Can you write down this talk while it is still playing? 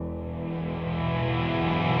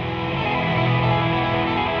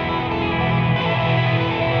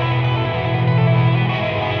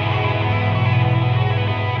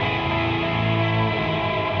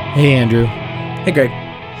Hey, Andrew. Hey, Greg.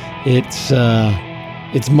 It's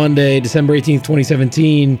Monday, December 18th,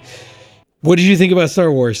 2017. What did you think about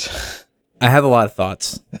Star Wars? I have a lot of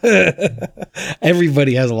thoughts.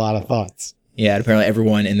 Everybody has a lot of thoughts. Yeah, apparently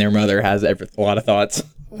everyone and their mother has a lot of thoughts.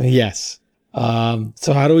 Yes.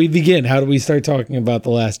 So how do we begin? How do we start talking about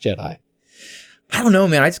The Last Jedi? I don't know,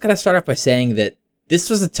 man. I just got to start off by saying that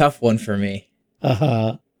this was a tough one for me.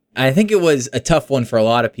 Uh-huh. I think it was a tough one for a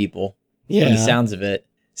lot of people. Yeah. From the sounds of it.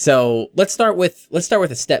 So let's start with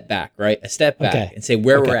a step back, right? A step back and say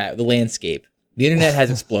where we're at, the landscape. The internet has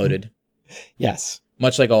exploded. Yes.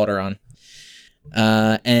 Much like Alderaan.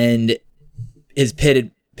 And is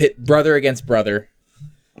pitted brother against brother.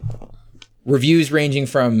 Reviews ranging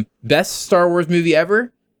from best Star Wars movie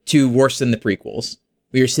ever to worse than the prequels.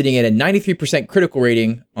 We are sitting at a 93% critic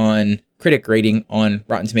rating on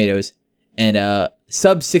Rotten Tomatoes and a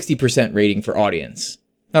sub 60% rating for audience.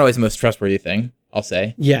 Not always the most trustworthy thing, I'll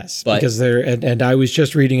say. Yes, because and I was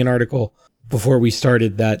just reading an article before we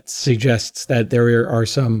started that suggests that there are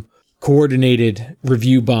some coordinated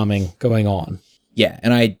review bombing going on. Yeah,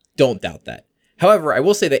 and I don't doubt that. However, I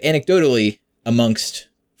will say that anecdotally, amongst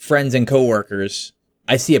friends and coworkers,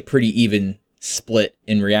 I see a pretty even split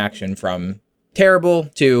in reaction from terrible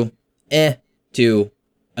to to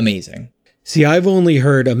amazing. See, I've only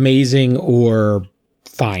heard amazing or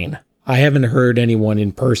fine. I haven't heard anyone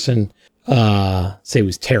in person say it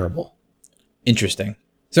was terrible. Interesting.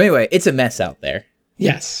 So anyway, it's a mess out there.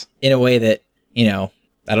 Yes. In a way that,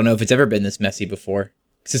 I don't know if it's ever been this messy before.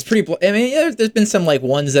 Because it's pretty, there's been some like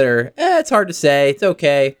ones that are, it's hard to say, it's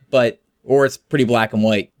okay, or it's pretty black and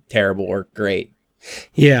white, terrible or great.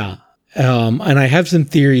 Yeah. And I have some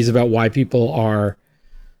theories about why people are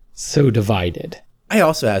so divided. I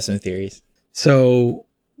also have some theories. So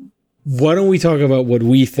why don't we talk about what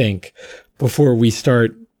we think before we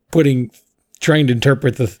start trying to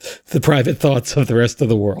interpret the private thoughts of the rest of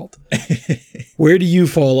the world? Where do you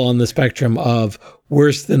fall on the spectrum of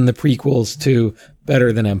worse than the prequels to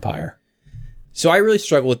better than Empire? So I really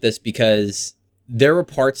struggle with this because there were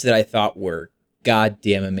parts that I thought were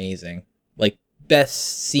goddamn amazing. Like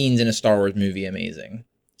best scenes in a Star Wars movie, amazing.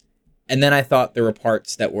 And then I thought there were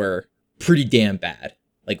parts that were pretty damn bad,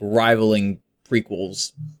 like rivaling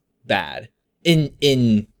prequels bad.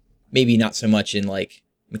 In maybe not so much in like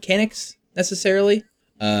mechanics necessarily,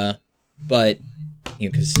 but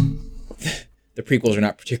because the prequels are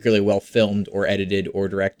not particularly well filmed or edited or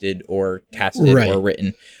directed or casted or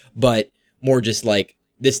written, but more just like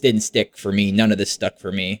this didn't stick for me, none of this stuck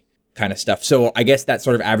for me kind of stuff. So I guess that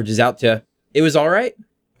sort of averages out to it was all right.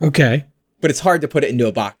 Okay. But it's hard to put it into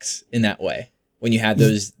a box in that way when you have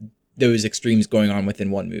those extremes going on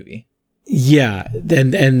within one movie. Yeah,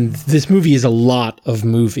 and this movie is a lot of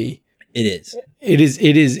movie. It is.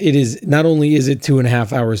 It is. Not only is it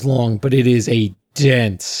 2.5 hours long, but it is a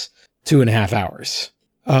dense 2.5 hours.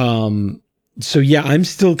 So yeah, I'm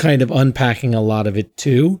still kind of unpacking a lot of it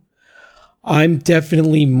too. I'm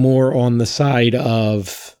definitely more on the side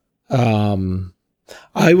of, I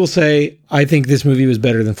will say, I think this movie was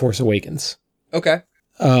better than Force Awakens. Okay.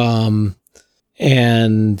 And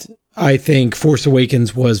I think Force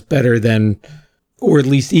Awakens was better than, or at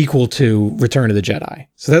least equal to, Return of the Jedi.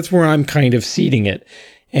 So that's where I'm kind of seating it.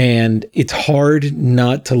 And it's hard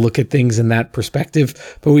not to look at things in that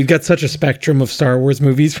perspective, but we've got such a spectrum of Star Wars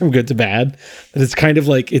movies from good to bad that it's kind of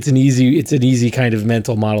like it's an easy kind of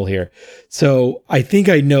mental model here. So I think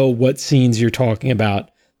I know what scenes you're talking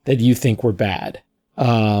about that you think were bad.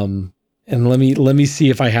 And let me see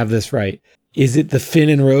if I have this right. Is it the Finn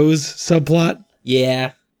and Rose subplot?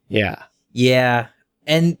 Yeah. Yeah. Yeah.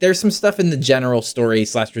 And there's some stuff in the general story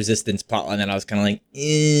 / Resistance plotline that I was kind of like,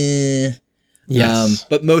 eh. Yes.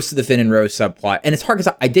 But most of the Finn and Rose subplot, and it's hard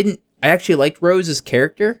because I actually liked Rose's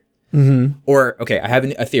character. Mm-hmm. I have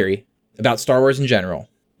a theory about Star Wars in general.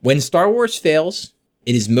 When Star Wars fails,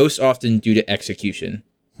 it is most often due to execution.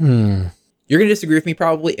 You're going to disagree with me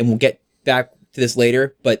probably, and we'll get back to this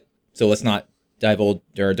later, but so let's not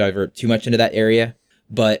divert too much into that area.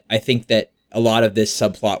 But I think that a lot of this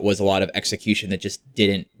subplot was a lot of execution that just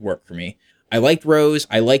didn't work for me. I liked Rose.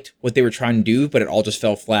 I liked what they were trying to do, but it all just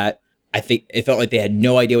fell flat. I think it felt like they had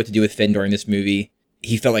no idea what to do with Finn during this movie.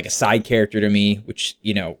 He felt like a side character to me, which,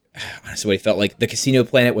 honestly, what he felt like. The Casino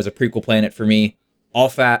Planet was a prequel planet for me. All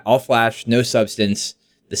flash, no substance.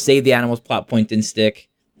 The Save the Animals plot point didn't stick.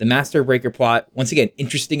 The Master Breaker plot, once again,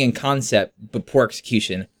 interesting in concept, but poor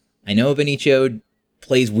execution. I know Benicio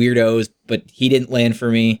plays weirdos, but he didn't land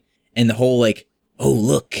for me. And the whole oh,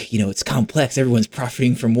 look, it's complex. Everyone's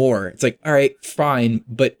profiting from war. It's like, all right, fine,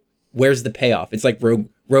 but where's the payoff? It's like Rogue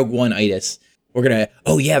One-itis.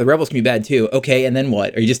 oh yeah, the rebels can be bad too. Okay, and then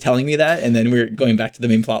what? Are you just telling me that? And then we're going back to the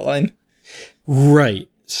main plot line? Right.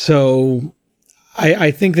 So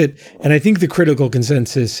I think that, and I think the critical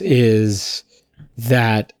consensus is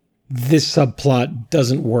that this subplot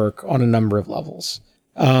doesn't work on a number of levels.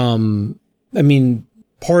 I mean,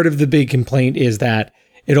 part of the big complaint is that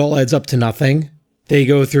it all adds up to nothing. They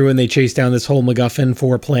go through and they chase down this whole MacGuffin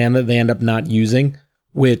for a plan that they end up not using,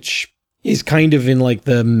 which is kind of in like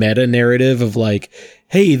the meta narrative of like,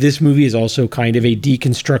 hey, this movie is also kind of a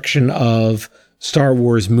deconstruction of Star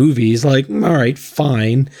Wars movies. Like, all right,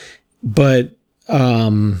 fine. But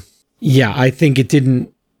yeah, I think it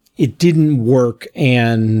didn't work.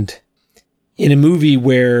 And in a movie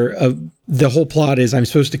where the whole plot is I'm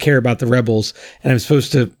supposed to care about the rebels and I'm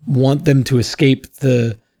supposed to want them to escape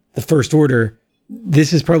the First Order,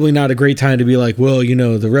 this is probably not a great time to be like, well, you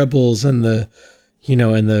know, the rebels and the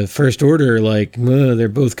First Order, like, they're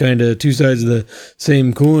both kind of two sides of the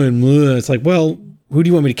same coin. It's like, well, who do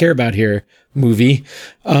you want me to care about here, movie?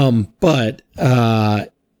 But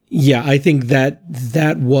yeah, I think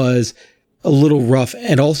that was a little rough.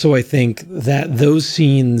 And also I think that those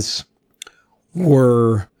scenes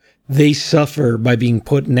they suffer by being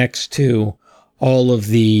put next to all of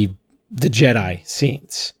the Jedi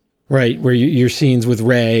scenes, right? Where your scenes with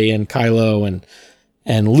Rey and Kylo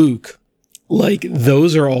and Luke, like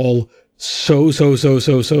those are all so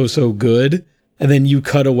good. And then you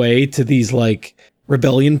cut away to these like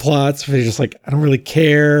rebellion plots where they're just like, I don't really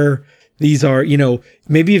care. These are, you know,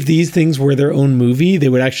 maybe if these things were their own movie, they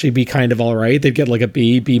would actually be kind of all right. They'd get like a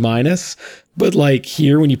B minus. But like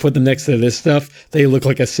here, when you put them next to this stuff, they look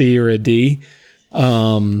like a C or a D.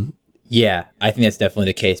 Yeah, I think that's definitely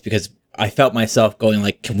the case because I felt myself going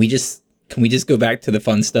like, can we just go back to the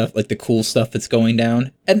fun stuff, like the cool stuff that's going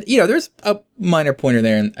down? And you know, there's a minor pointer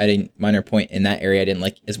there, and minor point in that area I didn't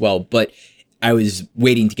like as well. But I was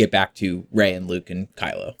waiting to get back to Rey and Luke and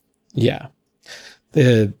Kylo. Yeah,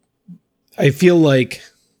 I feel like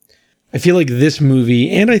this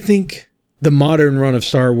movie, and I think the modern run of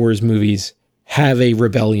Star Wars movies have a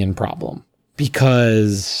rebellion problem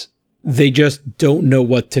because they just don't know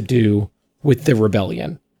what to do with the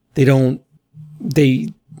rebellion. They know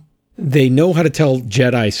how to tell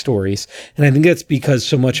Jedi stories. And I think that's because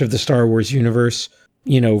so much of the Star Wars universe,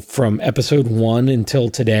 you know, from episode 1 until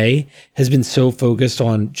today has been so focused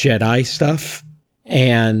on Jedi stuff.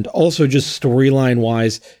 And also just storyline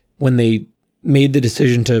wise, when they made the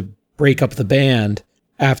decision to break up the band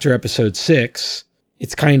after episode 6,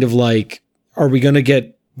 it's kind of like, are we going to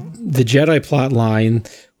get the Jedi plot line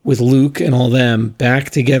with Luke and all them back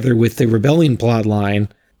together with the rebellion plot line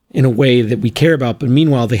in a way that we care about? But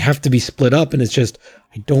meanwhile, they have to be split up. And it's just,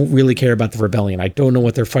 I don't really care about the rebellion. I don't know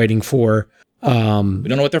what they're fighting for. We don't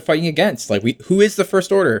know what they're fighting against. Like, who is the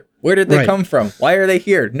First Order? Where did they come from? Why are they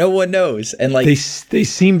here? No one knows. And like, they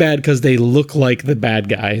seem bad because they look like the bad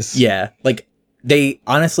guys. Yeah. Like they've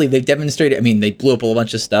demonstrated, I mean, they blew up a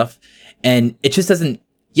bunch of stuff and it just doesn't,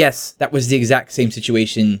 yes, that was the exact same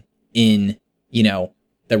situation in, you know,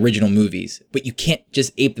 the original movies, but you can't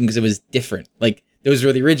just ape them because it was different. Like those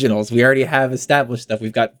were the originals. We already have established stuff.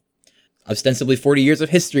 We've got ostensibly 40 years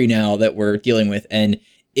of history now that we're dealing with. And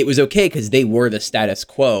it was okay because they were the status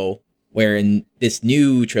quo, where in this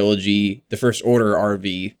new trilogy, the First Order are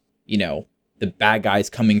the, you know, the bad guys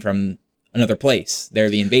coming from another place. They're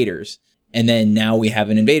the invaders. And then now we have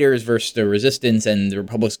an invaders versus the resistance and the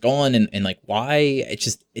Republic's gone. And like, why?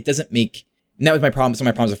 It doesn't make, and that was my problem. Some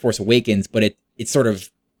of my problems with Force Awakens, but it sort of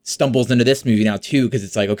stumbles into this movie now too. Cause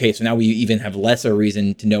it's like, okay, so now we even have less of a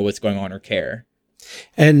reason to know what's going on or care.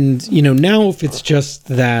 And, you know, now if it's just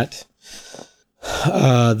that,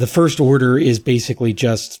 the First Order is basically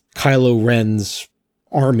just Kylo Ren's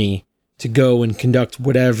army to go and conduct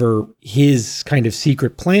whatever his kind of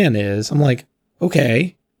secret plan is. I'm like,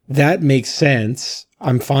 okay, that makes sense.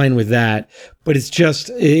 I'm fine with that. But it's just,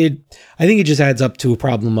 I think it just adds up to a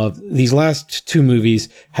problem of these last two movies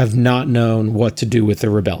have not known what to do with the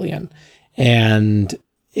rebellion. And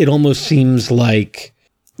it almost seems like,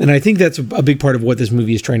 and I think that's a big part of what this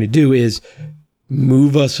movie is trying to do, is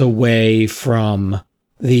move us away from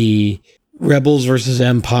the Rebels versus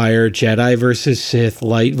Empire, Jedi versus Sith,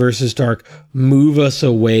 light versus dark. Move us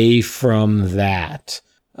away from that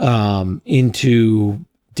into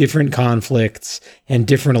different conflicts and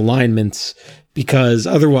different alignments, because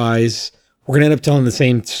otherwise we're going to end up telling the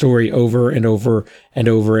same story over and over and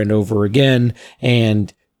over and over again.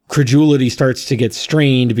 And credulity starts to get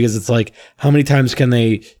strained because it's like, how many times can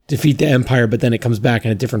they defeat the Empire, but then it comes back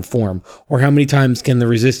in a different form? Or how many times can the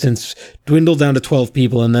Resistance dwindle down to 12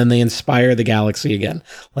 people and then they inspire the galaxy again?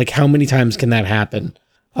 Like, how many times can that happen?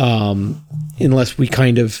 unless we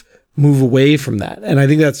kind of move away from that. And I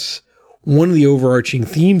think that's one of the overarching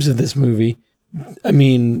themes of this movie. I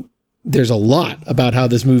mean, there's a lot about how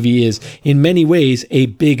this movie is, in many ways, a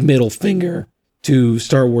big middle finger to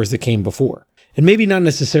Star Wars that came before. And maybe not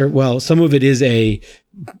necessarily, well, some of it is a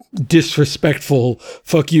disrespectful,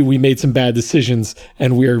 fuck you, we made some bad decisions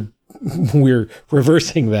and we're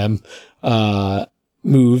reversing them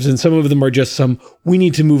moves. And some of them are just some, we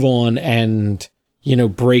need to move on and,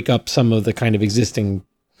 break up some of the kind of existing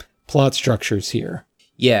plot structures here.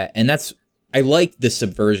 Yeah, and I liked the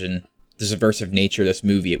subversive nature of this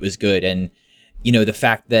movie. It was good. And, the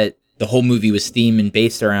fact that the whole movie was themed and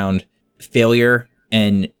based around failure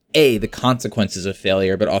and A, the consequences of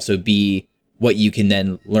failure, but also B, what you can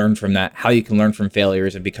then learn from that, how you can learn from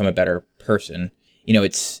failures and become a better person.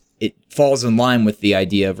 It falls in line with the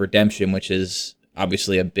idea of redemption, which is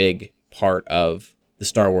obviously a big part of the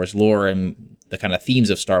Star Wars lore and the kind of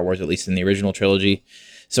themes of Star Wars, at least in the original trilogy.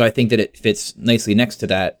 So I think that it fits nicely next to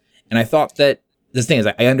that. And I thought that this thing is,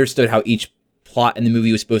 I understood how each plot in the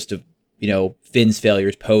movie was supposed to, Finn's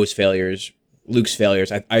failures, Poe's failures, Luke's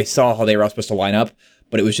failures. I saw how they were all supposed to line up,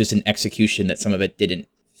 but it was just an execution that some of it didn't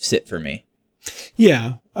sit for me.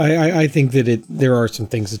 Yeah, I think that there are some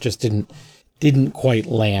things that just didn't quite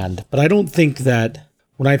land. But I don't think that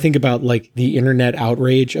when I think about like the internet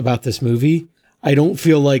outrage about this movie, I don't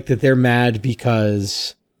feel like that they're mad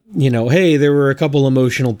because, hey, there were a couple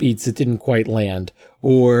emotional beats that didn't quite land,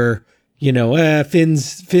 or,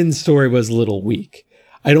 Finn's story was a little weak.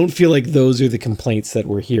 I don't feel like those are the complaints that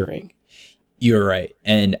we're hearing. You're right.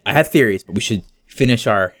 And I have theories, but we should finish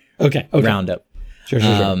our roundup.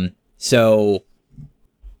 Sure. So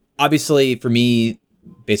obviously for me,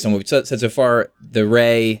 based on what we've said so far, the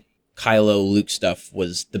Rey, Kylo, Luke stuff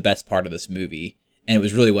was the best part of this movie. And it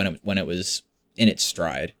was really when it was in its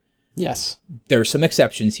stride. Yes. There are some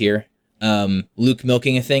exceptions here. Luke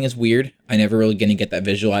milking a thing is weird. I never really gonna get that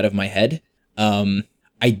visual out of my head.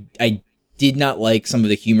 I did not like some of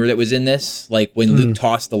the humor that was in this. Like when Luke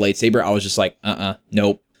tossed the lightsaber, I was just like,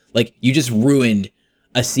 nope. Like you just ruined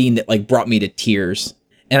a scene that like brought me to tears.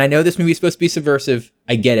 And I know this movie is supposed to be subversive.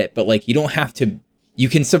 I get it, but like you don't have to. You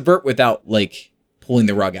can subvert without like pulling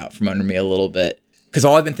the rug out from under me a little bit. Because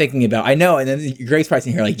all I've been thinking about, I know, and then Greg's probably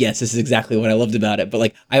sitting here like, yes, this is exactly what I loved about it. But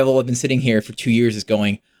like, I've been sitting here for 2 years is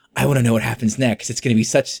going, I want to know what happens next. It's going to be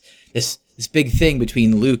such this big thing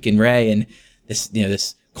between Luke and Rey and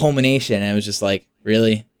this culmination. And I was just like,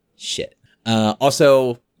 really? Shit.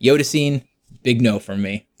 Also, Yoda scene, big no from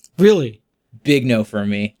me. Really? Big no from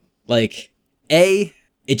me. Like, it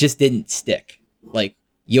just didn't stick. Like,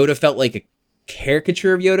 Yoda felt like a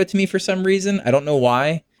caricature of Yoda to me for some reason. I don't know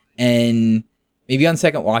why. And maybe on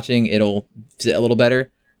second watching, it'll sit a little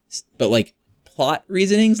better. But, like, plot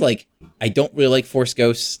reasonings, like, I don't really like Force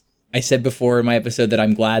Ghosts. I said before in my episode that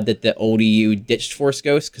I'm glad that the old EU ditched Force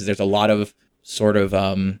Ghosts because there's a lot of sort of,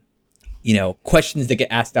 questions that get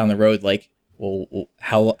asked down the road, like, well,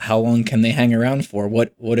 how long can they hang around for?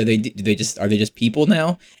 What do they do? Are they just people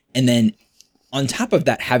now? And then on top of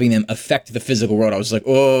that, having them affect the physical world, I was like,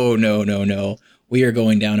 oh, no. We are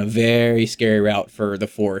going down a very scary route for the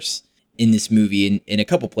Force in this movie in a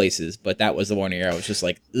couple places. But that was the one here I was just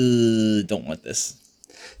like, don't want this.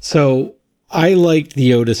 So I liked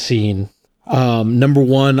the Yoda scene. Number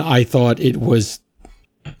one, I thought it was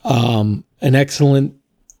an excellent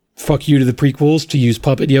fuck you to the prequels to use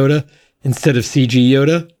puppet Yoda instead of CG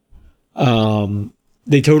Yoda.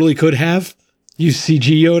 They totally could have used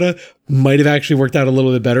CG Yoda. Might have actually worked out a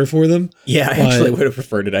little bit better for them. Yeah, I actually would have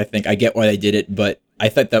preferred it, I think. I get why they did it, but I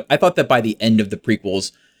thought that by the end of the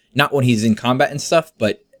prequels, not when he's in combat and stuff,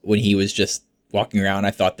 but when he was just walking around,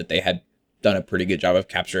 I thought that they had done a pretty good job of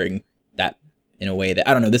capturing that in a way that,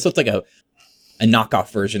 I don't know, this looks like a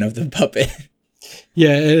knockoff version of the puppet.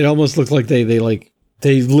 Yeah, it almost looked like they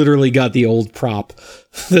literally got the old prop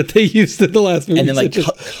that they used in the last movie. And then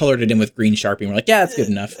colored it in with green Sharpie. And we're like, yeah, that's good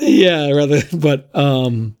enough. Yeah, but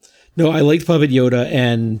no, I liked Puppet Yoda,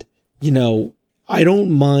 and, I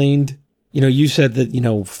don't mind, you said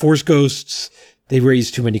that, Force Ghosts, they raise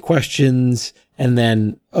too many questions, and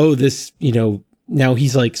then, this, now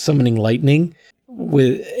he's like summoning lightning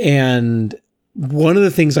and one of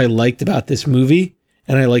the things I liked about this movie,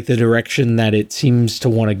 and I like the direction that it seems to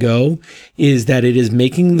want to go, is that it is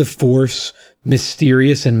making the Force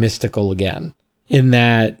mysterious and mystical again. In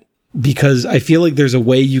that, because I feel like there's a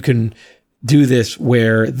way you can do this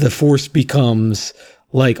where the Force becomes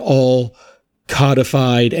like all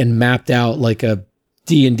codified and mapped out like a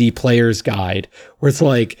D&D player's guide, where it's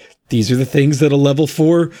like these are the things that a level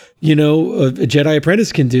 4, you know, a Jedi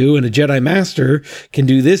apprentice can do, and a Jedi master can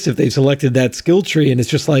do this if they've selected that skill tree. And it's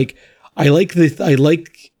just like, I like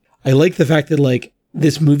the fact that like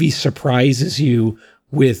this movie surprises you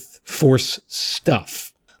with Force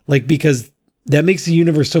stuff, like, because that makes the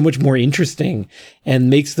universe so much more interesting and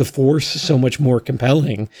makes the Force so much more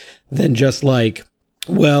compelling than just like,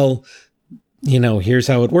 well, you know, here's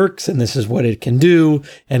how it works and this is what it can do.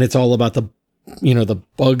 And it's all about the, you know, the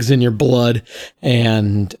bugs in your blood.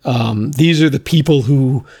 And these are the people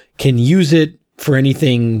who can use it for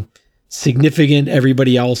anything significant.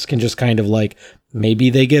 Everybody else can just kind of like,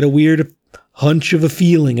 maybe they get a weird hunch of a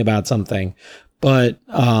feeling about something. But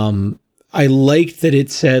I liked that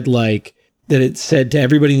it said to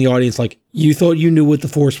everybody in the audience, like, you thought you knew what the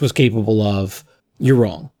Force was capable of. You're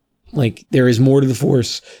wrong. Like, there is more to the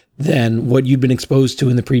Force than what you've been exposed to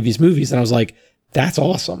in the previous movies. And I was like, that's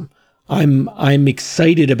awesome. I'm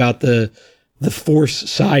excited about the Force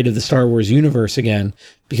side of the Star Wars universe again,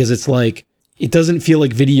 because it's like, it doesn't feel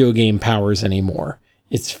like video game powers anymore.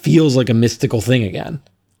 It feels like a mystical thing again.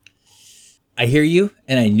 I hear you,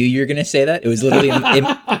 and I knew you were going to say that. It was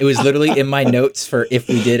literally in my notes for if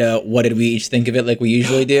we did what did we each think of it, like we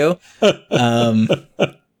usually do.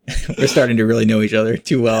 We're starting to really know each other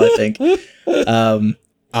too well, I think.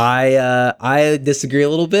 I disagree a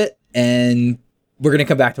little bit, and we're going to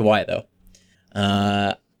come back to why, though.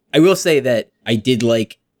 I will say that I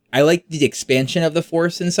like the expansion of the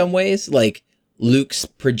Force in some ways, like Luke's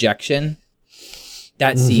projection.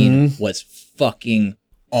 That scene was fucking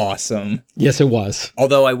awesome. Yes, it was.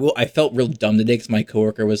 Although I felt real dumb today because my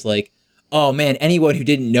coworker was like, "Oh man, anyone who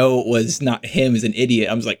didn't know it was not him is an idiot."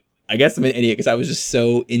 I was like, "I guess I'm an idiot," because I was just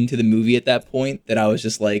so into the movie at that point that I was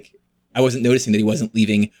just like, I wasn't noticing that he wasn't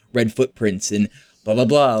leaving red footprints and blah blah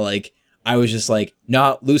blah. Like, I was just like,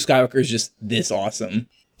 "Nah, Luke Skywalker is just this awesome."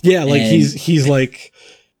 Yeah, like he's like,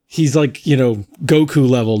 you know, Goku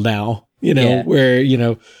level now. You know, where, you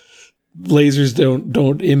know, lasers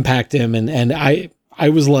don't impact him, and I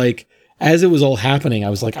was like, as it was all happening,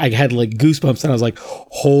 I was like, I had like goosebumps, and I was like,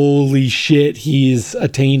 holy shit, he's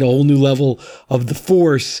attained a whole new level of the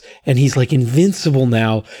Force, and he's like invincible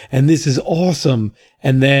now, and this is awesome.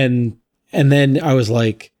 And then I was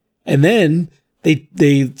like, and then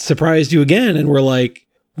they surprised you again, and were like,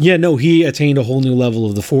 yeah, no, he attained a whole new level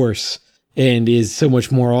of the Force and is so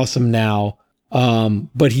much more awesome now.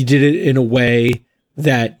 But he did it in a way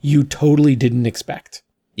that you totally didn't expect.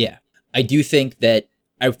 Yeah. I do think that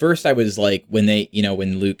at first I was like, when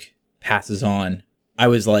Luke passes on, I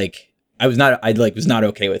was not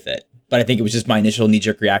okay with it. But I think it was just my initial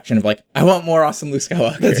knee-jerk reaction of like, I want more awesome Luke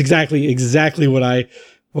Skywalker. That's exactly what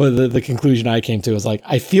the conclusion I came to was like,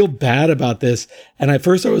 I feel bad about this. And at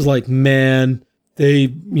first I was like, man,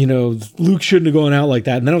 Luke shouldn't have gone out like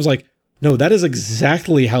that. And then I was like, no, that is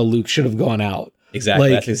exactly how Luke should have gone out. Exactly.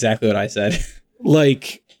 Like, that's exactly what I said.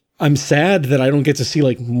 Like, I'm sad that I don't get to see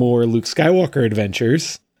like more Luke Skywalker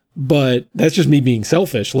adventures, but that's just me being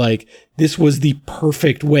selfish. Like, this was the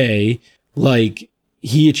perfect way. Like,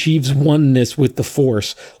 he achieves oneness with the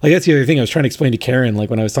Force. Like, that's the other thing I was trying to explain to Karen.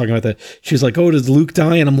 Like, when I was talking about that, she was like, "Oh, does Luke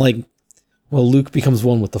die?" And I'm like, "Well, Luke becomes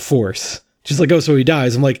one with the Force." She's like, "Oh, so he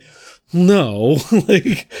dies?" I'm like, "No,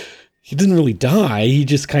 like, he didn't really die. He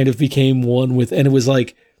just kind of became one with," and it was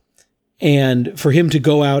like, and for him to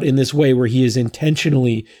go out in this way where he is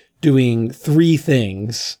intentionally doing three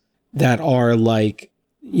things that are like,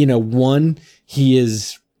 one, he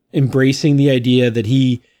is embracing the idea that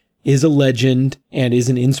he is a legend and is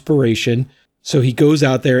an inspiration. So he goes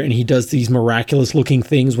out there and he does these miraculous looking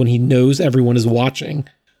things when he knows everyone is watching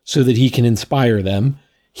so that he can inspire them.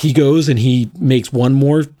 He goes and he makes one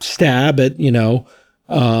more stab at,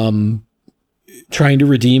 trying to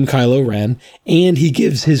redeem Kylo Ren, and he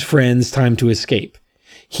gives his friends time to escape.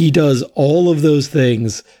 He does all of those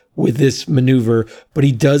things with this maneuver, but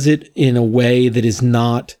he does it in a way that is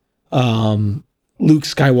not Luke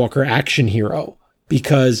Skywalker action hero,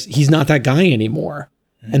 because he's not that guy anymore.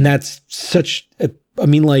 And that's such a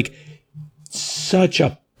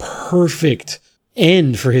perfect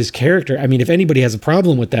end for his character. I mean, if anybody has a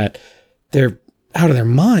problem with that, they're out of their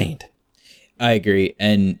mind. I agree.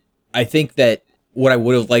 And I think that what I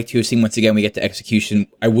would have liked to have seen, once again, we get to execution,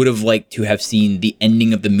 I would have liked to have seen the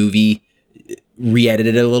ending of the movie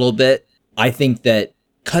re-edited a little bit. I think that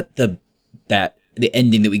the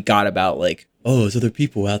ending that we got about like, oh, there's other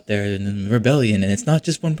people out there in the rebellion and it's not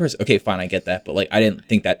just one person. Okay, fine, I get that. But like, I didn't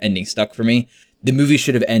think that ending stuck for me. The movie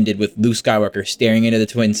should have ended with Luke Skywalker staring into the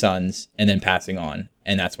twin suns and then passing on.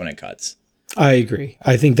 And that's when it cuts. I agree.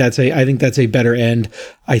 I think that's a better end.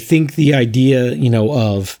 I think the idea,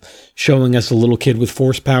 of showing us a little kid with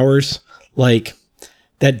force powers, like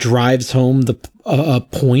that drives home the a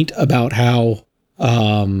point about how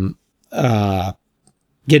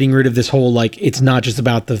getting rid of this whole, like, it's not just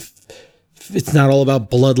about it's not all about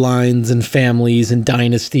bloodlines and families and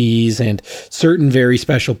dynasties and certain very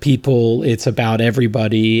special people. It's about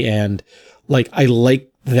everybody. And like, I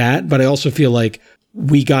like that, but I also feel like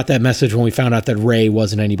we got that message when we found out that Rey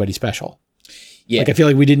wasn't anybody special. Yeah. Like, I feel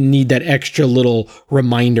like we didn't need that extra little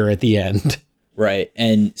reminder at the end. Right.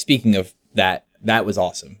 And speaking of that, that was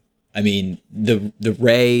awesome. I mean, the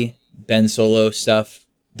Rey, Ben Solo stuff,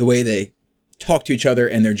 the way they talk to each other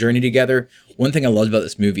and their journey together. One thing I loved about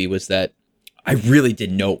this movie was that I really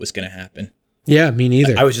didn't know what was going to happen. Yeah, me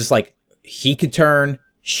neither. I was just like, he could turn,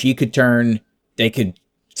 she could turn, they could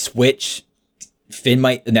switch. Finn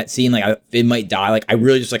might, in that scene, like, Finn might die. Like, I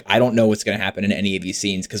really just, like, I don't know what's going to happen in any of these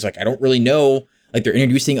scenes because, like, I don't really know. Like, they're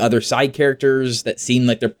introducing other side characters that seem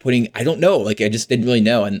like they're putting, I don't know. Like, I just didn't really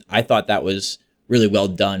know. And I thought that was really well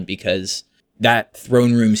done because that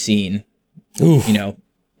throne room scene, Oof.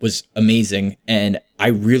 was amazing. And I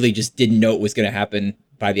really just didn't know what was going to happen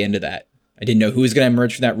by the end of that. I didn't know who was going to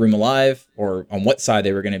emerge from that room alive or on what side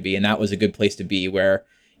they were going to be. And that was a good place to be where,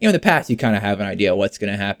 in the past, you kind of have an idea what's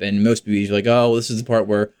going to happen. Most movies are like, oh, well, this is the part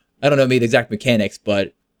where, I don't know, maybe the exact mechanics,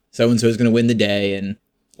 but so-and-so is going to win the day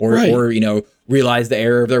or realize the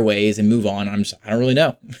error of their ways and move on. I don't really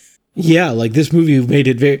know. Yeah, like this movie made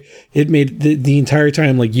it made the entire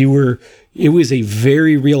time, like it was a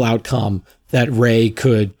very real outcome that Rey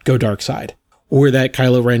could go dark side or that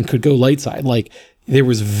Kylo Ren could go light side. Like, there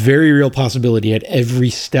was very real possibility at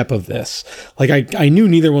every step of this. Like, I knew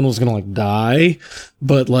neither one was going to, like, die,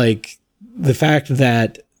 but like the fact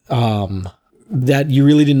that that you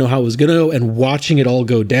really didn't know how it was going to go, and watching it all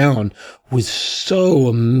go down was so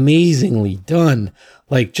amazingly done.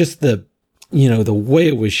 Like, just the way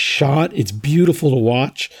it was shot, it's beautiful to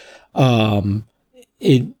watch. You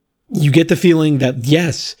get the feeling that,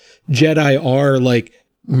 yes, Jedi are like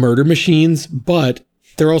murder machines, but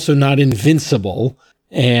they're also not invincible.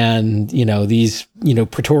 And, these,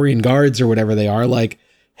 Praetorian guards or whatever they are, like,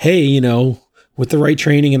 hey, with the right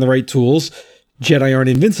training and the right tools, Jedi aren't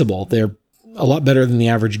invincible. They're a lot better than the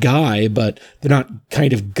average guy, but they're not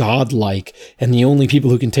kind of godlike. And the only people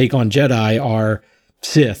who can take on Jedi are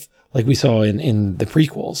Sith, like we saw in the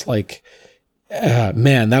prequels. Like,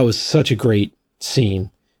 man, that was such a great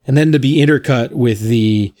scene. And then to be intercut with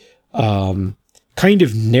the kind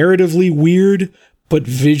of narratively weird, but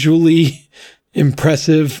visually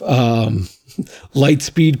impressive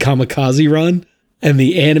Lightspeed kamikaze run, and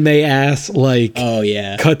the anime ass, like, oh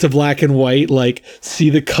yeah, cut to black and white, like,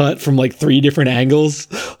 see the cut from like 3 different angles.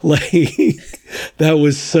 Like, that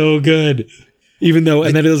was so good. Even though,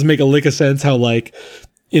 and then it doesn't make a lick of sense how, like,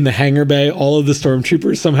 in the hangar bay, all of the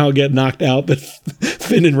stormtroopers somehow get knocked out, but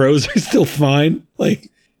Finn and Rose are still fine. Like,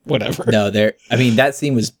 whatever. No, that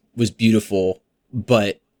scene was beautiful,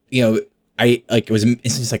 but it was,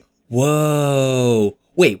 it's just like, whoa,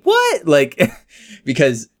 wait, what? Like,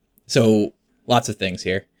 because, so lots of things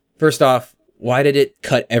here. First off, why did it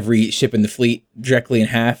cut every ship in the fleet directly in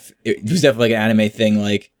half? It was definitely like an anime thing,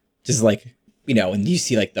 like, just like, and you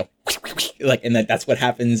see like the, like, and that's what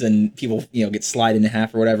happens, and people, get slid in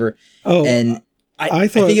half or whatever. Oh, and I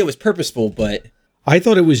think it was purposeful, but I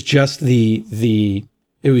thought it was just it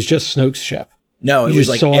was just Snoke's ship. No, it was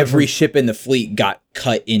like every ship in the fleet got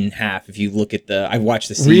cut in half. If you look at I watched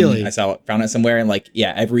the scene. Really? I found it somewhere, and like,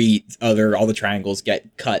 yeah, all the triangles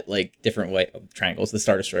get cut like different way. Triangles, the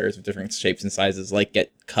Star Destroyers of different shapes and sizes, like,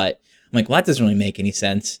 get cut. I'm like, well, that doesn't really make any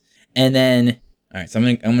sense. And then, all right, so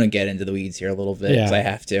I'm gonna get into the weeds here a little bit because I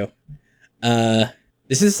have to.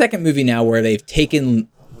 This is the second movie now where they've taken.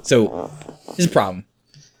 So this is a problem.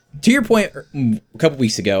 To your point, a couple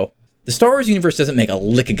weeks ago, the Star Wars universe doesn't make a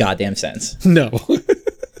lick of goddamn sense. No.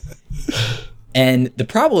 And the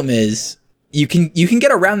problem is, you can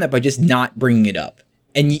get around that by just not bringing it up.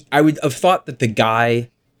 And I would have thought that the guy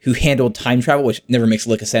who handled time travel, which never makes a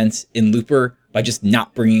lick of sense in Looper, by just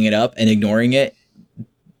not bringing it up and ignoring it,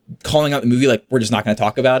 calling out the movie like, we're just not going to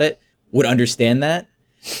talk about it, would understand that.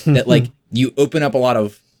 That, like, you open up a lot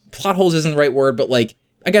of plot holes isn't the right word, but, like,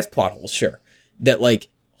 I guess plot holes, sure. That, like,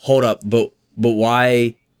 hold up, but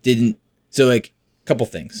why didn't... So, like, a couple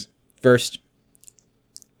things. First,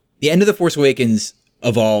 the end of The Force Awakens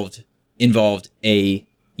involved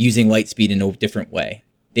using light speed in a different way.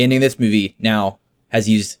 The ending of this movie now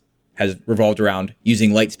has revolved around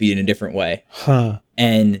using light speed in a different way. Huh.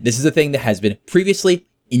 And this is a thing that has been previously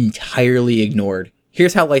entirely ignored.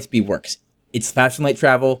 Here's how light speed works. It's fast and light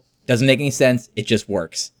travel Doesn't make any sense. It just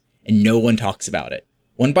works. And no one talks about it.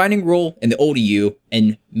 One binding rule in the old EU,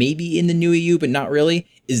 and maybe in the new EU, but not really,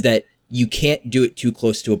 is that you can't do it too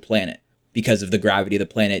close to a planet because of the gravity of the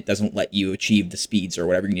planet doesn't let you achieve the speeds or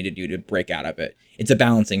whatever you need to do to break out of it. It's a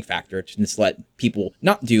balancing factor to just let people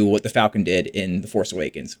not do what the Falcon did in The Force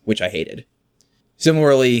Awakens, which I hated.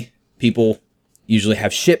 Similarly, people usually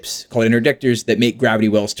have ships called interdictors that make gravity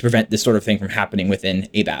wells to prevent this sort of thing from happening within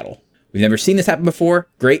a battle. We've never seen this happen before.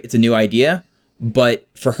 Great, it's a new idea. But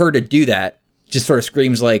for her to do that just sort of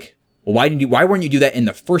screams like, well, why weren't you do that in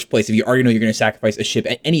the first place if you already know you're going to sacrifice a ship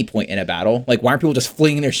at any point in a battle? Like, why aren't people just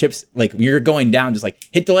flinging their ships, like, when you're going down, just like,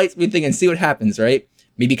 hit the light speed thing and see what happens, right?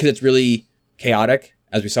 Maybe because it's really chaotic,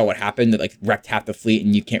 as we saw what happened, that, like, wrecked half the fleet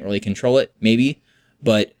and you can't really control it, maybe.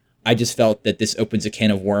 But I just felt that this opens a can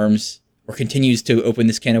of worms, or continues to open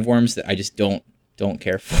this can of worms that I just don't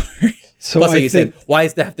care for. So Plus, like I you said, why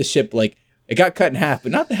is half the ship, like, it got cut in half,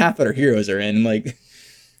 but not the half that our heroes are in, like...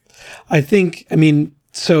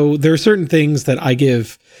 So there are certain things that I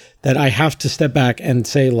give that I have to step back and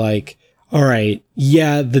say, like, all right,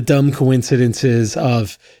 yeah, the dumb coincidences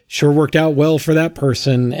of sure worked out well for that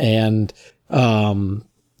person. And,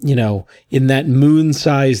 you know, in that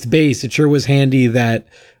moon-sized base, it sure was handy that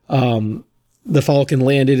the Falcon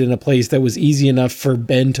landed in a place that was easy enough for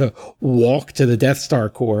Ben to walk to the Death Star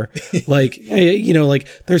core. Like, you know, like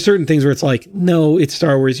there's certain things where it's like, no, it's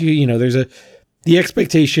Star Wars. You know, the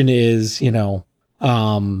expectation is, there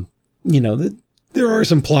are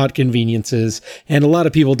some plot conveniences, and a lot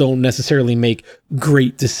of people don't necessarily make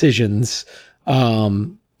great decisions.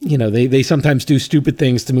 They sometimes do stupid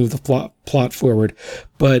things to move the plot forward,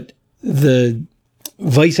 but the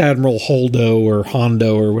Vice Admiral Hondo or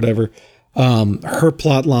whatever, her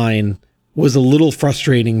plot line was a little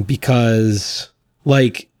frustrating because,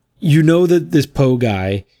 like, you know that this Poe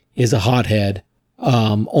guy is a hothead,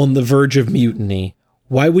 on the verge of mutiny.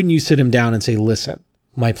 Why wouldn't you sit him down and say, listen,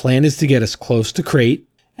 my plan is to get us close to Crate,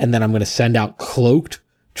 and then I'm going to send out cloaked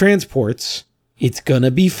transports. It's going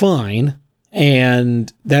to be fine.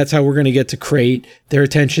 And that's how we're going to get to Crate. Their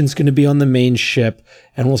attention's going to be on the main ship,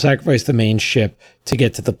 and we'll sacrifice the main ship to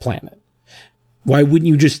get to the planet. Why wouldn't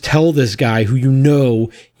you just tell this guy who you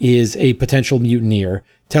know is a potential mutineer,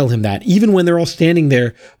 tell him that, even when they're all standing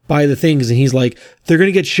there by the things and he's like, they're going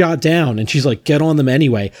to get shot down. And she's like, get on them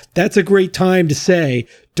anyway. That's a great time to say,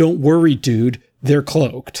 don't worry, dude, they're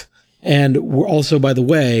cloaked. And we're also, by the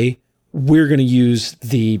way, we're going to use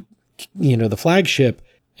the flagship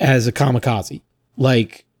as a kamikaze.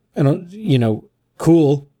 Like,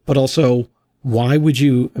 cool. But also, why would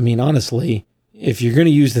you, honestly, if you're going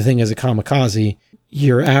to use the thing as a kamikaze,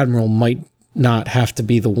 your admiral might not have to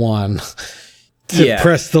be the one to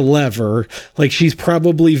press the lever. Like, she's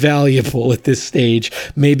probably valuable at this stage.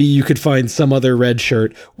 Maybe you could find some other red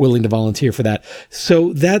shirt willing to volunteer for that.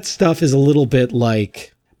 So that stuff is a little bit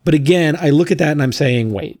like, but again, I look at that and I'm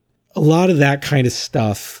saying, wait, a lot of that kind of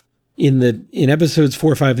stuff in episodes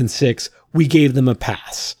 4, 5, and 6, we gave them a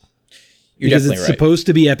pass. Because it's supposed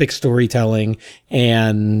to be epic storytelling.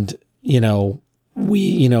 And, and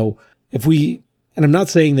I'm not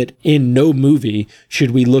saying that in no movie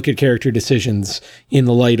should we look at character decisions in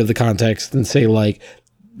the light of the context and say, like,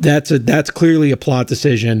 that's clearly a plot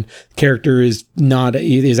decision. Character is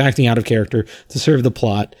acting out of character to serve the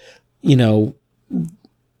plot.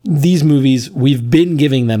 These movies, we've been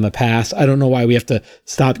giving them a pass. I don't know why we have to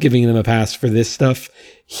stop giving them a pass for this stuff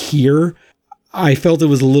here. I felt it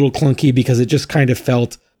was a little clunky because it just kind of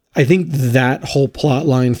felt, I think that whole plot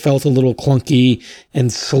line felt a little clunky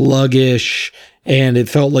and sluggish, and it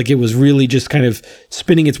felt like it was really just kind of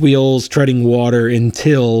spinning its wheels, treading water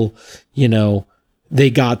until, they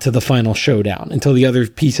got to the final showdown, until the other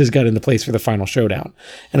pieces got into place for the final showdown.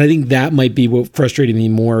 And I think that might be what frustrated me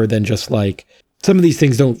more than just like, some of these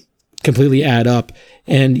things don't completely add up.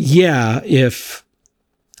 And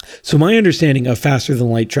so my understanding of faster than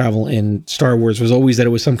light travel in Star Wars was always that it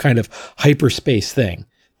was some kind of hyperspace thing,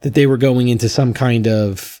 that they were going into some kind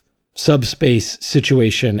of subspace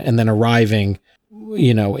situation and then arriving,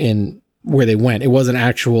 in where they went. It wasn't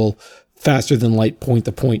actual faster than light point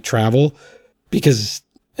to point travel, because,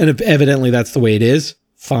 and evidently that's the way it is.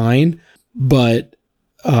 Fine. But,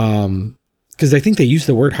 because I think they used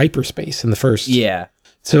the word hyperspace in the first. Yeah.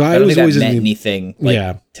 So I don't think that meant anything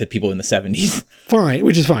to people in the 70s. Fine,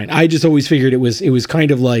 which is fine. I just always figured it was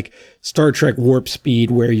kind of like Star Trek warp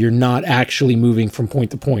speed, where you're not actually moving from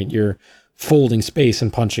point to point. You're folding space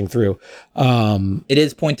and punching through. It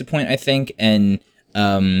is point to point, I think, and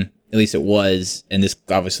at least it was, and this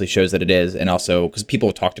obviously shows that it is, and also because people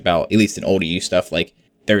have talked about, at least in old EU stuff, like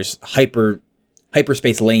there's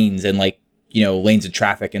hyperspace lanes and like lanes of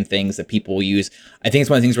traffic and things that people use. I think it's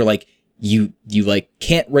one of the things where like you like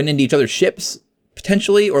can't run into each other's ships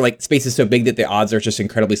potentially, or like space is so big that the odds are just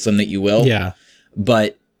incredibly slim that you will. Yeah.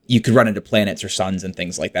 But you could run into planets or suns and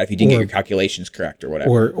things like that if you didn't get your calculations correct or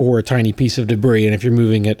whatever. Or a tiny piece of debris, and if you're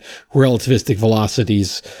moving at relativistic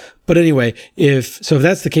velocities. But anyway, if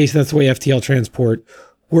that's the case, that's the way FTL transport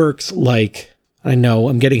works. Like, I know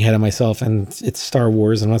I'm getting ahead of myself, and it's Star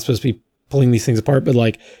Wars. I'm not supposed to be pulling these things apart, but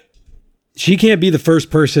like, she can't be the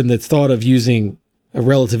first person that's thought of using a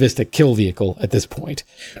relativistic kill vehicle at this point.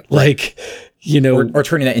 Like, or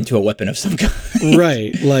turning that into a weapon of some kind.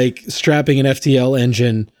 Right. Like strapping an FTL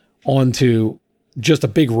engine onto just a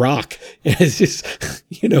big rock. It's just,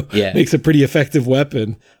 makes a pretty effective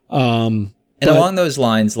weapon. And along those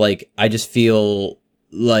lines, like, I just feel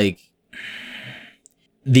like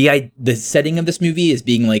the setting of this movie is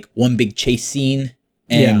being like one big chase scene.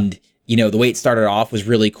 And, the way it started off was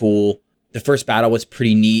really cool. The first battle was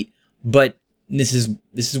pretty neat, but this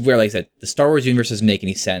is where, like I said, the Star Wars universe doesn't make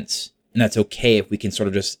any sense. And that's okay if we can sort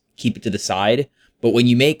of just keep it to the side. But when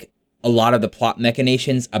you make a lot of the plot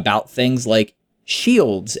machinations about things like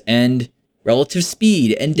shields and relative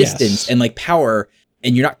speed and distance and like power,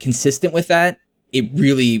 and you're not consistent with that, it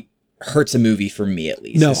really hurts a movie for me, at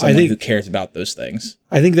least. No, as someone who cares about those things.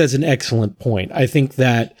 I think that's an excellent point. I think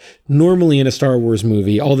that normally in a Star Wars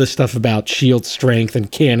movie, all this stuff about shield strength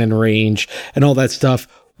and cannon range and all that stuff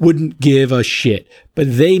wouldn't give a shit.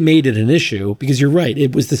 But they made it an issue because you're right.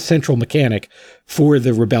 It was the central mechanic for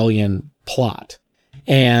the rebellion plot.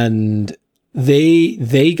 And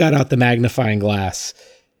they got out the magnifying glass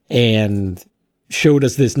and showed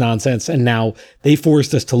us this nonsense. And now they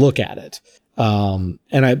forced us to look at it. And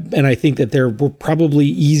I think that there were probably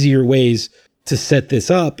easier ways to set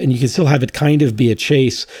this up, and you can still have it kind of be a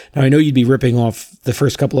chase. Now, I know you'd be ripping off the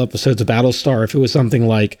first couple episodes of Battlestar if it was something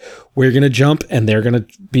like, we're going to jump and they're going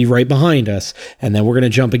to be right behind us, and then we're going to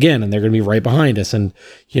jump again and they're going to be right behind us. And,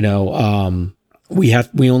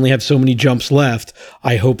 we only have so many jumps left.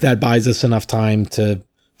 I hope that buys us enough time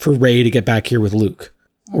for Rey to get back here with Luke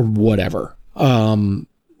or whatever.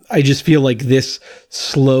 I just feel like this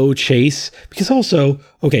slow chase, because also,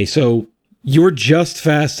 okay, so you're just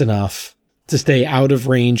fast enough to stay out of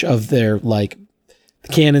range of their, like, the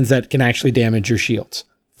cannons that can actually damage your shields.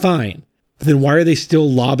 Fine. But then why are they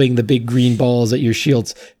still lobbing the big green balls at your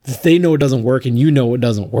shields that they know it doesn't work and you know it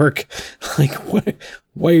doesn't work? Like,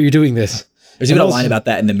 why are you doing this? There's even a line about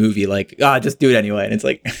that in the movie, like, just do it anyway. And it's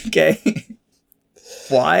like, okay,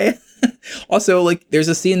 why? Also, like, there's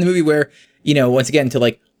a scene in the movie where, once again, to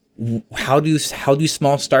like, how do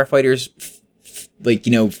small starfighters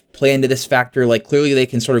play into this factor? Like, clearly they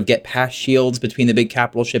can sort of get past shields between the big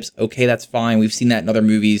capital ships. Okay, that's fine. We've seen that in other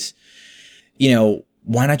movies.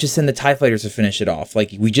 Why not just send the TIE fighters to finish it off?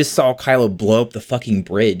 Like, we just saw Kylo blow up the fucking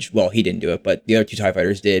bridge. Well, he didn't do it, but the other two TIE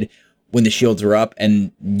fighters did when the shields were up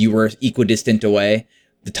and you were equidistant away.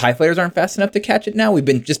 The TIE fighters aren't fast enough to catch it now. We've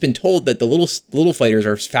been told that the little fighters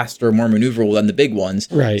are faster, more maneuverable than the big ones.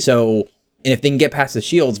 Right. So, and if they can get past the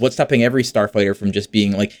shields, what's stopping every starfighter from just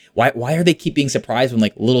being like, why are they keep being surprised when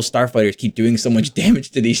like little starfighters keep doing so much damage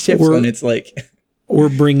to these ships when it's like, or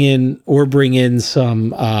bring in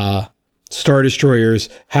some Star Destroyers,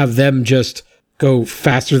 have them just go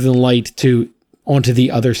faster than light onto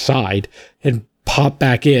the other side and pop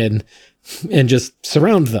back in and just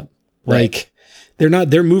surround them. Right. Like,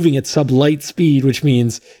 they're moving at sub light speed, which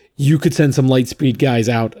means you could send some light speed guys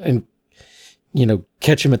out and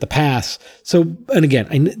catch him at the pass. So, and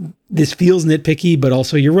again, this feels nitpicky, but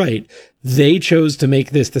also you're right. They chose to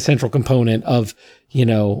make this the central component of,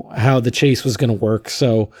 how the chase was going to work.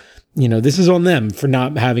 So, this is on them for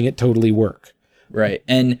not having it totally work. Right.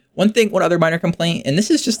 And one other minor complaint, and this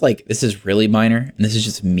is really minor, and this is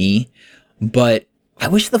just me, but I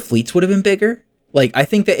wish the fleets would have been bigger. Like, I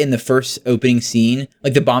think that in the first opening scene,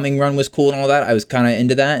 like the bombing run was cool and all that. I was kind of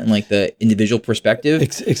into that and like the individual perspective.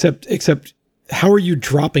 Except how are you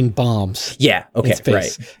dropping bombs? Yeah. Okay.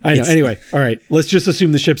 Right. I know. Anyway. All right. Let's just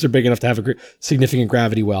assume the ships are big enough to have a significant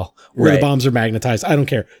gravity well where the bombs are magnetized. I don't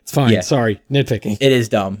care. It's fine. Yeah. Sorry. Nitpicking. It is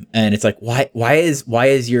dumb. And it's like, why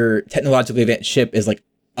is your technologically advanced ship is like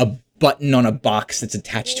a button on a box that's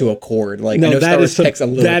attached to a cord? Like, no, I know Star Wars takes a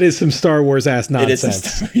little. That is some Star Wars ass nonsense. It is some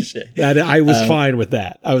Star Wars shit. That I was fine with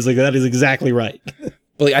that. I was like, that is exactly right. But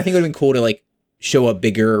like, I think it would have been cool to like show a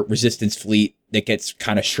bigger resistance fleet that gets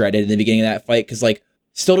kind of shredded in the beginning of that fight. Cause like,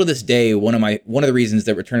 still to this day, one of the reasons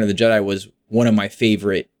that Return of the Jedi was one of my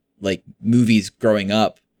favorite like movies growing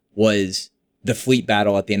up was the fleet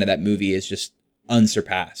battle at the end of that movie is just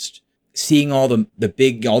unsurpassed. seeing all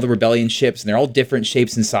the rebellion ships, and they're all different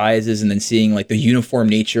shapes and sizes, and then seeing like the uniform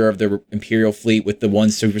nature of the Imperial fleet with the one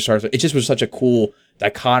superstars, it just was such a cool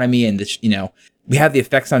dichotomy. And this, we have the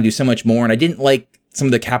effects on to do so much more. And I didn't like some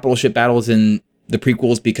of the capital ship battles in the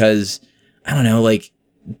prequels because I don't know, like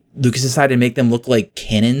Lucas decided to make them look like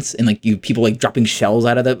cannons and like people like dropping shells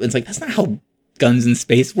out of them. It's like, that's not how guns in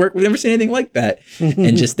space work. We've never seen anything like that.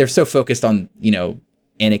 And just, they're so focused on,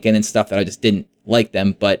 Anakin and stuff that I just didn't like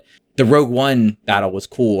them. But the Rogue One battle was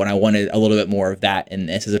cool, and I wanted a little bit more of that in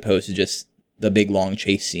this as opposed to just the big long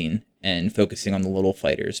chase scene and focusing on the little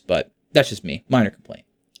fighters. But that's just me. Minor complaint.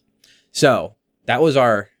 So that was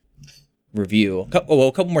our review. A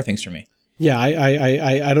couple more things for me. Yeah,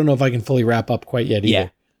 I don't know if I can fully wrap up quite yet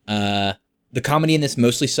either. Yeah. The comedy in this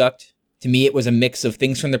mostly sucked. To me, it was a mix of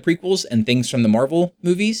things from the prequels and things from the Marvel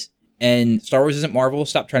movies. And Star Wars isn't Marvel.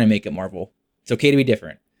 Stop trying to make it Marvel. It's okay to be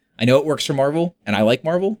different. I know it works for Marvel, and I like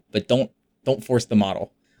Marvel, but don't force the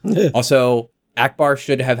model. Also, Akbar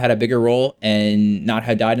should have had a bigger role and not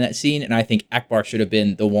have died in that scene. And I think Akbar should have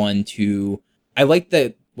been the one to. I like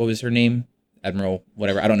what was her name? Admiral,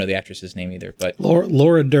 whatever. I don't know the actress's name either, but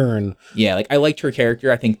Laura Dern. Yeah, like I liked her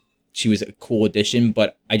character. I think she was a cool addition,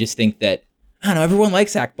 but I just think that I don't know. Everyone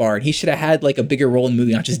likes Akbar, and he should have had like a bigger role in the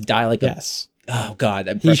movie, not just die like oh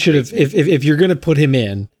God, he should have. If you're gonna put him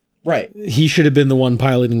in. Right. He should have been the one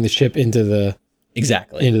piloting the ship into the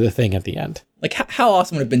thing at the end. Like how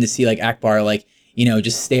awesome would it have been to see like Akbar, like,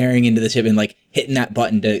 just staring into the ship and like hitting that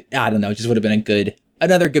button to, I don't know, just would have been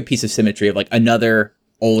another good piece of symmetry of like another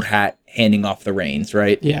old hat handing off the reins.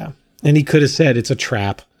 Right. Yeah. And he could have said it's a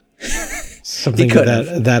trap. Something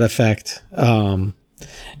to that effect.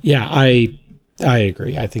 Yeah, I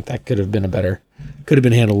agree. I think that could have been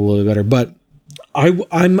handled a little bit better, but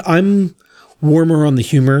I'm warmer on the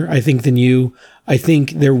humor, I think, than you. I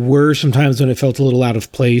think there were some times when it felt a little out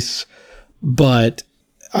of place, but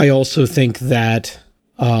I also think that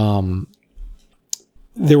there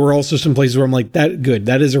were also some places where I'm like,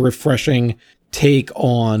 that is a refreshing take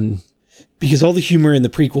on, because all the humor in the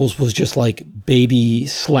prequels was just like baby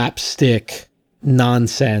slapstick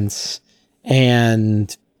nonsense,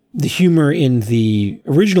 and the humor in the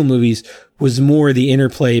original movies was more the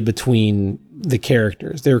interplay between the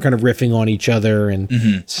characters. They were kind of riffing on each other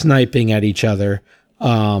and sniping at each other.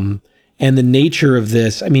 And the nature of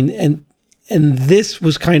this, I mean, and this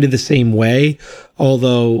was kind of the same way,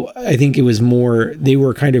 although I think it was more, they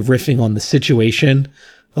were kind of riffing on the situation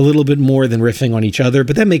a little bit more than riffing on each other,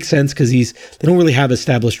 but that makes sense because they don't really have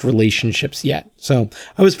established relationships yet. So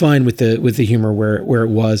I was fine with the humor where it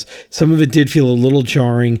was. Some of it did feel a little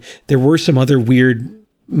jarring. There were some other weird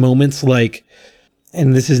moments, like,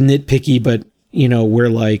 and this is nitpicky, but where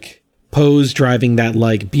like Poe's driving that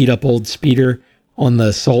like beat up old speeder on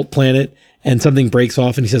the salt planet and something breaks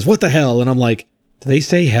off and he says, "What the hell?" And I'm like, do they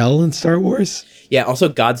say hell in Star Wars? Yeah. Also,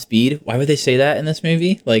 Godspeed. Why would they say that in this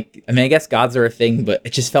movie? Like, I mean, I guess gods are a thing, but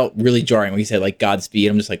it just felt really jarring when he said like Godspeed.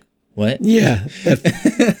 I'm just like, what? Yeah.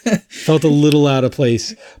 That felt a little out of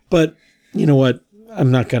place, but you know what?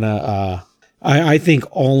 I'm not gonna, I think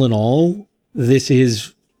all in all, this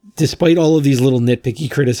is, despite all of these little nitpicky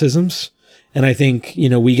criticisms, and I think,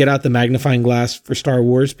 we get out the magnifying glass for Star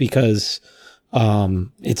Wars because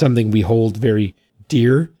it's something we hold very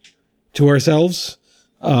dear to ourselves.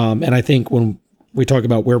 And I think when we talk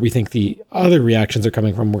about where we think the other reactions are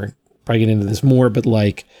coming from, we're probably get into this more, but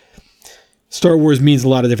like Star Wars means a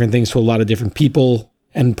lot of different things to a lot of different people.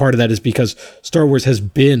 And part of that is because Star Wars has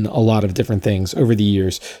been a lot of different things over the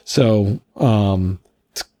years. So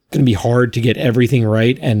it's going to be hard to get everything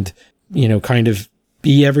right and, kind of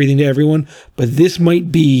be everything to everyone. But this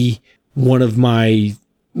might be one of my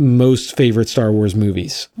most favorite Star Wars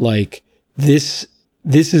movies. Like this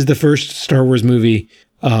is the first Star Wars movie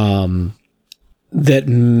that,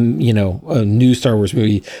 a new Star Wars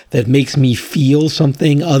movie that makes me feel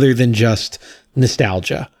something other than just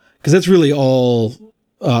nostalgia. Because that's really all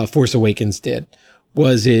Force Awakens did,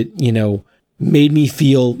 was it, made me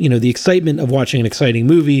feel, the excitement of watching an exciting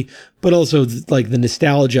movie, but also like the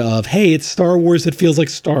nostalgia of, hey, it's Star Wars that feels like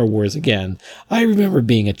Star Wars again. I remember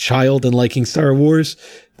being a child and liking Star Wars.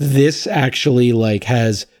 This actually like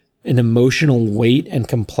has an emotional weight and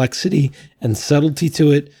complexity and subtlety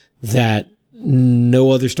to it that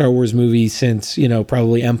no other Star Wars movie since,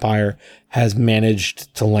 probably Empire has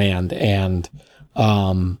managed to land. And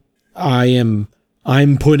I'm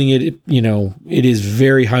putting it, it is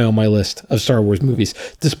very high on my list of Star Wars movies,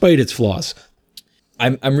 despite its flaws.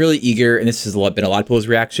 I'm really eager, and this has been a lot of people's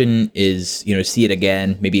reaction, is, to see it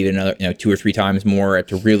again, maybe even another, 2 or 3 times more,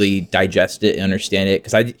 to really digest it and understand it.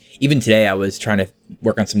 Because even today I was trying to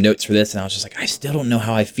work on some notes for this, and I was just like, I still don't know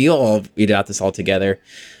how I feel about this all together.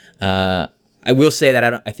 I will say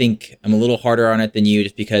that I think I'm a little harder on it than you,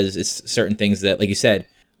 just because it's certain things that, like you said,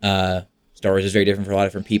 Star Wars is very different for a lot of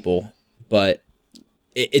different people, but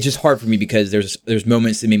it's just hard for me because there's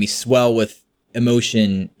moments that made me swell with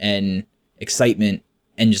emotion and excitement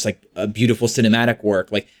and just like a beautiful cinematic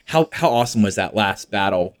work. Like how awesome was that last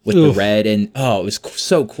battle with the red, and it was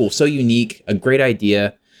so cool, so unique, a great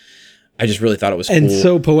idea. I just really thought it was cool. And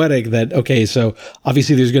so poetic that, okay, so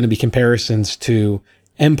obviously there's going to be comparisons to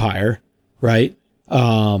Empire, right?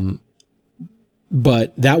 But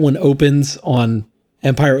that one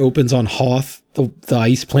Empire opens on Hoth, the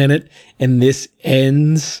ice planet, and this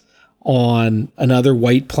ends on another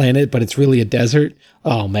white planet, but it's really a desert.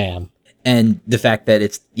 Oh man. And the fact that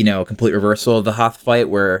it's, a complete reversal of the Hoth fight,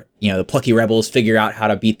 where, the plucky rebels figure out how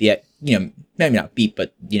to beat maybe not beat,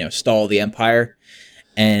 but, stall the Empire.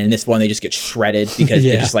 And in this one, they just get shredded because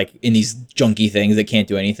they're just like in these junky things that can't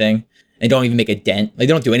do anything. They don't even make a dent. Like,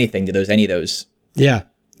 they don't do anything to any of those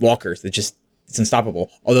walkers. It's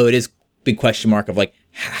unstoppable. Although it is big question mark of like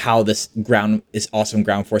how this awesome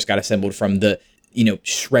ground force got assembled from the,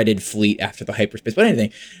 shredded fleet after the hyperspace. But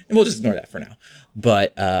anything, and we'll just ignore that for now.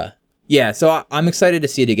 But, so I'm excited to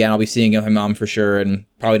see it again. I'll be seeing it with my mom for sure, and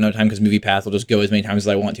probably no time because Movie Pass will just go as many times as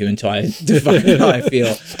I want to until I define how I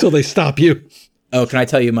feel. Until they stop you. Oh, can I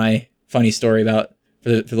tell you my funny story for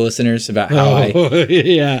the listeners about how I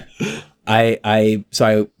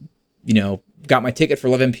got my ticket for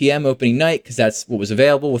 11 p.m. opening night because that's what was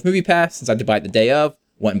available with Movie Pass, since I had to buy it the day of.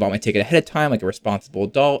 Went and bought my ticket ahead of time like a responsible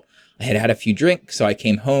adult. I had had a few drinks, so I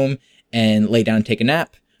came home and lay down and take a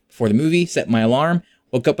nap before the movie, set my alarm,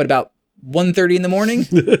 woke up at about 1:30 in the morning.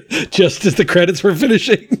 Just as the credits were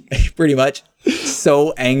finishing. Pretty much.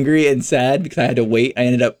 So angry and sad because I had to wait. I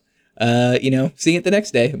ended up, seeing it the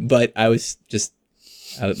next day. But I was just,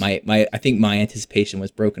 I think my anticipation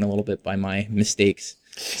was broken a little bit by my mistakes.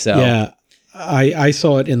 So yeah, I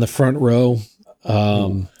saw it in the front row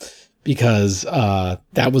because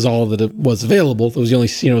that was all that it was available. It was the only,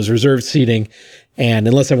 it was reserved seating. And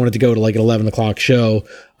unless I wanted to go to like an 11 o'clock show,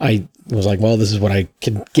 I was like, well, this is what I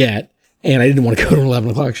can get. And I didn't want to go to an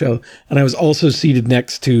 11 o'clock show. And I was also seated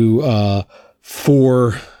next to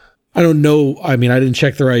 4, I don't know. I mean, I didn't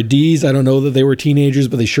check their IDs. I don't know that they were teenagers,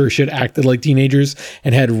 but they sure shit acted like teenagers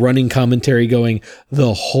and had running commentary going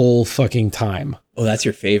the whole fucking time. Oh, that's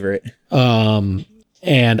your favorite. And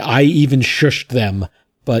I even shushed them,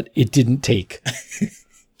 but it didn't take.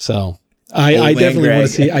 So I definitely want to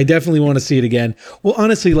see. I definitely want to see it again. Well,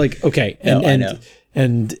 honestly, like, okay,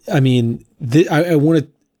 and I mean, I want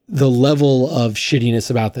the level of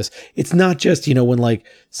shittiness about this. It's not just, when like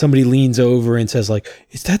somebody leans over and says like,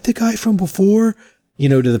 "Is that the guy from before?"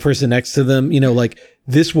 To the person next to them. Like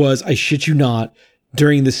this was, I shit you not,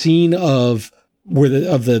 during the scene of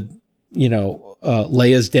Leia's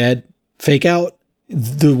dead fake out.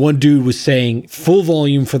 The one dude was saying full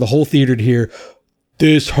volume for the whole theater to hear,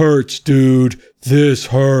 "This hurts, dude. This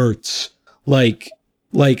hurts." Like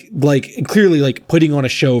clearly like putting on a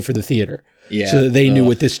show for the theater. Yeah. So that they knew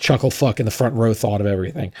what this chuckle fuck in the front row thought of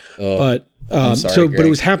everything. But sorry, but it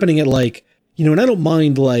was happening at like, and I don't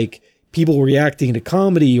mind like people reacting to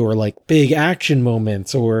comedy or like big action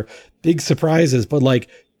moments or big surprises, but like,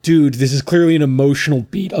 dude, this is clearly an emotional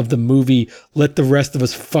beat of the movie. Let the rest of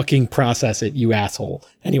us fucking process it, you asshole.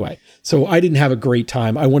 Anyway, so I didn't have a great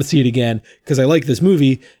time. I want to see it again because I like this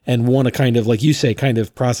movie and want to kind of, like you say, kind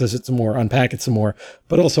of process it some more, unpack it some more.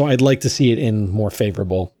 But also I'd like to see it in more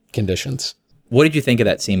favorable conditions. What did you think of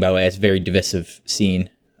that scene, by the way? It's a very divisive scene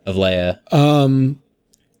of Leia.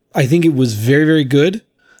 I think it was very, very good.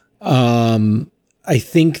 I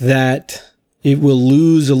think that it will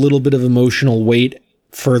lose a little bit of emotional weight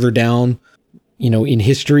further down, in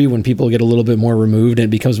history when people get a little bit more removed and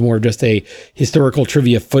it becomes more just a historical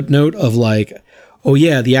trivia footnote of like, oh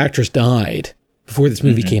yeah, the actress died before this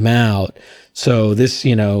movie came out. So this,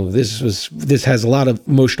 this has a lot of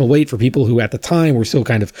emotional weight for people who at the time were still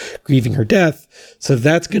kind of grieving her death. So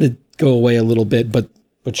that's going to go away a little bit, but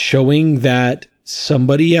showing that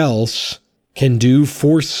somebody else can do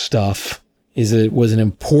Force stuff was an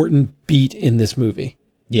important beat in this movie.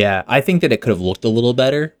 Yeah, I think that it could have looked a little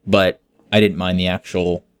better, but I didn't mind the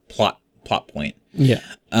actual plot point. Yeah.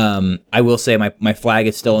 I will say my flag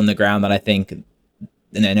is still in the ground that I think,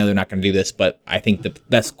 and I know they're not going to do this, but I think the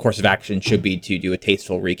best course of action should be to do a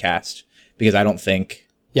tasteful recast, because I don't think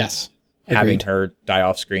having her die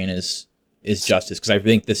off screen is is justice, because I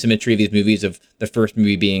think the symmetry of these movies, of the first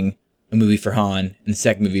movie being a movie for Han, and the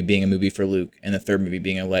second movie being a movie for Luke, and the third movie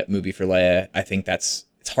being a movie for Leia, I think it's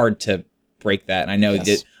hard to break that. And I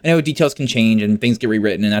know details can change and things get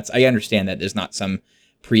rewritten, and I understand that there's not some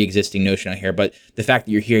pre-existing notion out here, but the fact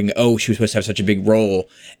that you're hearing, oh, she was supposed to have such a big role,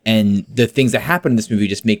 and the things that happen in this movie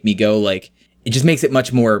just make me go, like, it just makes it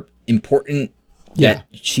much more important that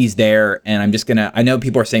she's there. And I know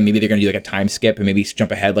people are saying maybe they're gonna do like a time skip and maybe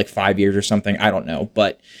jump ahead like 5 years or something, I don't know,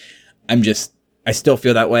 but I still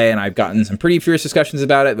feel that way, and I've gotten some pretty fierce discussions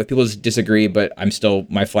about it, but people just disagree. But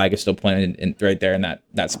my flag is still planted right there in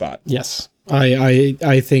that spot. Yes,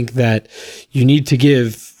 I think that you need to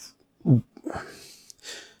give,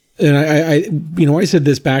 and I said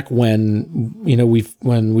this back when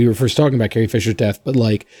we were first talking about Carrie Fisher's death, but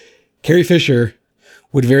like Carrie Fisher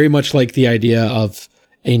would very much like the idea of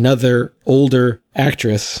another older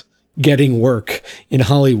actress getting work in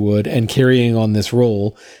Hollywood and carrying on this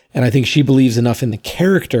role. And I think she believes enough in the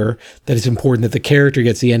character that it's important that the character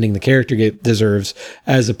gets the ending the character deserves,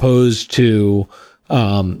 as opposed to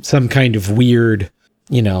some kind of weird,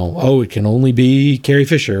 it can only be Carrie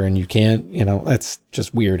Fisher and you can't, that's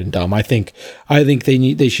just weird and dumb. I think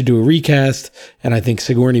they should do a recast, and I think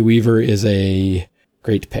Sigourney Weaver is a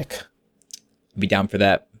great pick. Be down for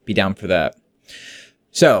that.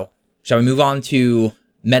 So, shall we move on to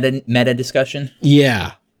meta discussion?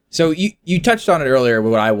 Yeah. So you touched on it earlier,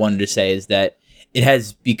 but what I wanted to say is that it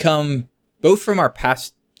has become, both from our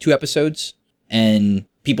past 2 episodes and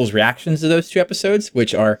people's reactions to those 2 episodes,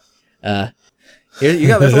 which are, there's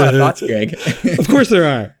a lot of thoughts, Greg. Of course there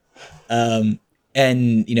are. And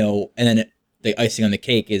then the icing on the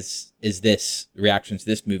cake is this reaction to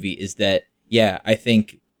this movie is that, I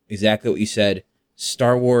think exactly what you said.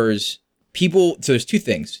 Star Wars people. So there's 2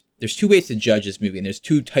 things. There's 2 ways to judge this movie, and there's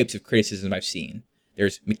 2 types of criticism I've seen.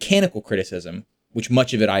 There's mechanical criticism, which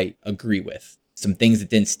much of it I agree with. Some things that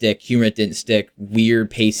didn't stick, humor that didn't stick,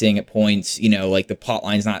 weird pacing at points, like the plot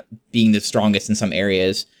line's not being the strongest in some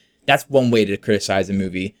areas. That's one way to criticize a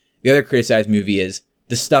movie. The other criticized movie is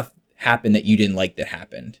the stuff happened that you didn't like that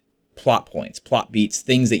happened. Plot points, plot beats,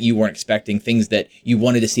 things that you weren't expecting, things that you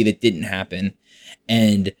wanted to see that didn't happen.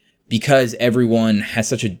 And because everyone has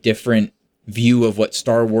such a different view of what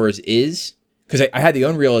Star Wars is, because I had the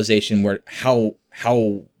own realization where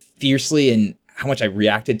how fiercely and how much I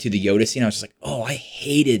reacted to the Yoda scene. I was just like, oh, I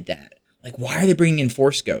hated that. Like, why are they bringing in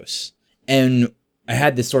Force ghosts? And I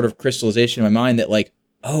had this sort of crystallization in my mind that like,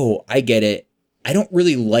 oh, I get it. I don't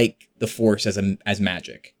really like the Force as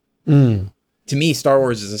magic. To me, Star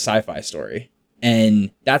Wars is a sci-fi story.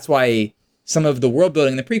 And that's why some of the world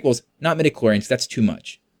building in the prequels, not midichlorians, that's too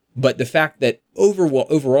much. But the fact that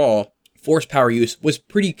overall, Force power use was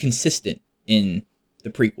pretty consistent in the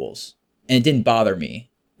prequels. And it didn't bother me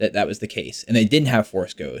that was the case. And they didn't have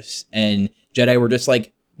Force ghosts. And Jedi were just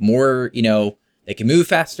like more, they can move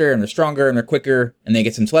faster and they're stronger and they're quicker. And they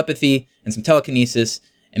get some telepathy and some telekinesis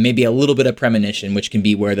and maybe a little bit of premonition, which can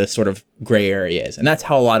be where the sort of gray area is. And that's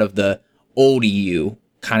how a lot of the old EU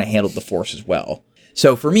kind of handled the Force as well.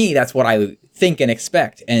 So for me, that's what I think and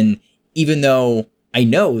expect. And even though I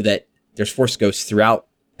know that there's Force ghosts throughout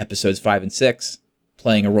episodes 5 and 6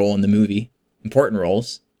 playing a role in the movie, important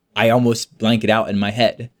roles, I almost blank it out in my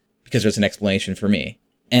head because there's an explanation for me.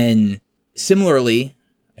 And similarly,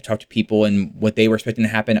 I talked to people and what they were expecting to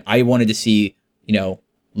happen. I wanted to see, Luke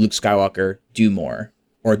Skywalker do more,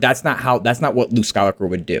 or that's not what Luke Skywalker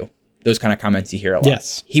would do. Those kind of comments you hear a lot.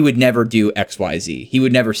 Yes. He would never do X, Y, Z. He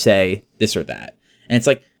would never say this or that. And it's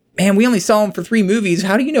like, man, we only saw him for 3 movies.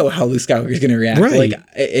 How do you know how Luke Skywalker is going to react? Right. Like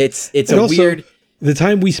it's weird. The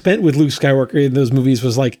time we spent with Luke Skywalker in those movies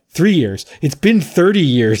was like 3 years. It's been 30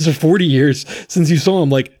 years or 40 years since you saw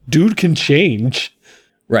him. Like, dude can change.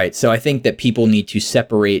 Right. So I think that people need to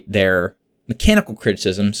separate their mechanical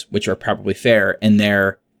criticisms, which are probably fair, and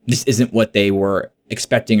this isn't what they were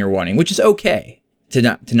expecting or wanting, which is okay to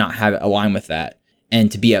not have it align with that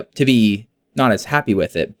and to be not as happy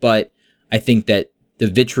with it. But I think that the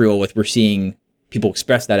vitriol with we're seeing people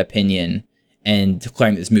express that opinion and to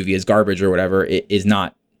claim this movie is garbage or whatever, it's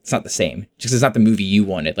not the same. Just it's not the movie you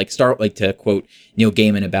wanted. Like to quote Neil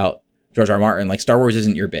Gaiman about George R. R. Martin, like Star Wars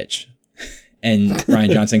isn't your bitch. And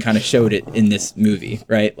Rian Johnson kind of showed it in this movie,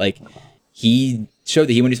 right? Like he showed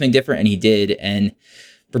that he wanted to do something different and he did. And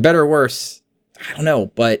for better or worse, I don't know,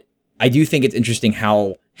 but I do think it's interesting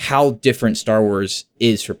how different Star Wars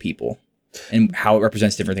is for people and how it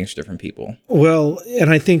represents different things for different people. Well,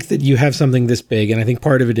 and I think that you have something this big, and I think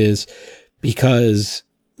part of it is because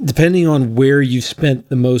depending on where you spent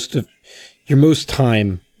the most of your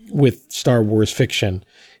time with Star Wars fiction,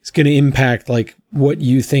 is going to impact like what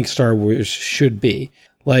you think Star Wars should be.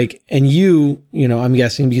 Like, and you know, I'm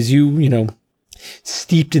guessing because you know,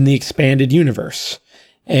 steeped in the expanded universe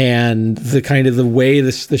and the kind of the way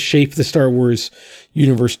the shape the Star Wars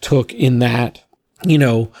universe took in that, you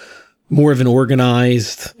know, more of an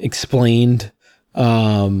organized, explained,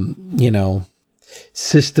 you know,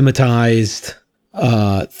 systematized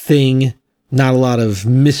thing, not a lot of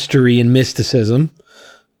mystery and mysticism.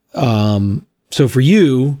 So for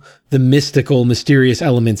you, the mystical, mysterious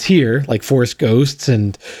elements here, like force ghosts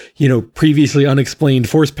and, you know, previously unexplained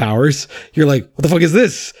force powers, you're like, what the fuck is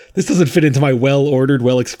this? This doesn't fit into my well-ordered,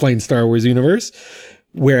 well-explained Star Wars universe.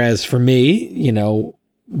 Whereas for me, you know,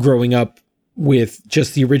 growing up with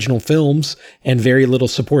just the original films and very little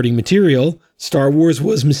supporting material, Star Wars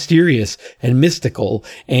was mysterious and mystical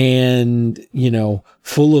and, you know,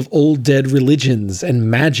 full of old dead religions and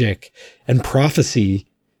magic and prophecy.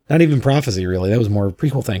 Not even prophecy, really. That was more a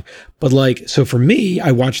prequel thing. But like, so for me,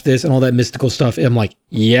 I watched this and all that mystical stuff. And I'm like,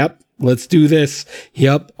 yep, let's do this.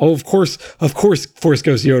 Yep. Oh, of course, Force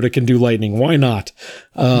Ghost Yoda can do lightning. Why not?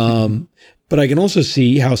 But I can also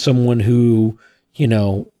see how someone who, you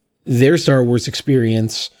know, their Star Wars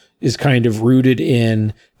experience is kind of rooted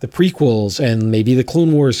in the prequels and maybe the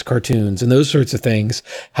Clone Wars cartoons and those sorts of things,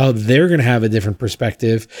 how they're going to have a different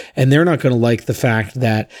perspective. And they're not going to like the fact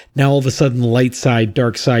that now all of a sudden light side,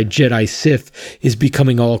 dark side, Jedi, Sith is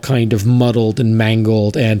becoming all kind of muddled and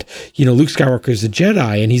mangled. And, you know, Luke Skywalker is a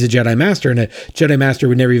Jedi and he's a Jedi Master, and a Jedi Master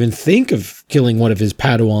would never even think of killing one of his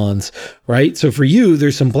Padawans, right? So for you,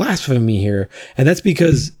 there's some blasphemy here. And that's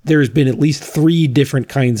because there's been at least 3 different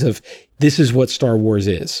kinds of, this is what Star Wars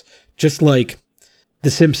is. Just like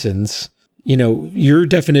The Simpsons, you know, your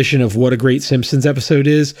definition of what a great Simpsons episode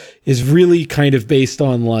is really kind of based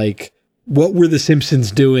on like, what were the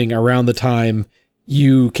Simpsons doing around the time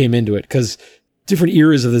you came into it? Because different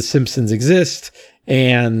eras of the Simpsons exist.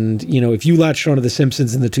 And, you know, if you latched onto the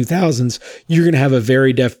Simpsons in the 2000s, you're going to have a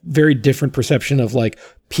very different perception of like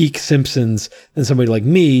peak Simpsons than somebody like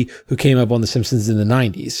me who came up on the Simpsons in the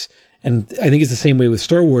 90s. And I think it's the same way with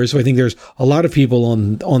Star Wars. So I think there's a lot of people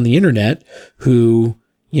on the internet who,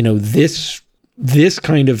 you know, this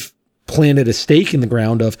kind of planted a stake in the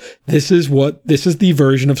ground of this is the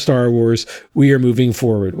version of Star Wars we are moving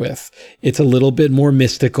forward with. It's a little bit more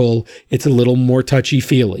mystical. It's a little more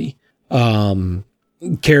touchy-feely.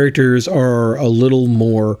 Characters are a little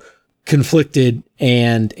more conflicted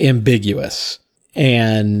and ambiguous.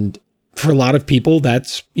 And for a lot of people,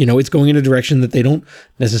 that's, you know, it's going in a direction that they don't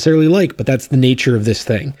necessarily like, but that's the nature of this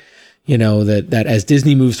thing. You know, that as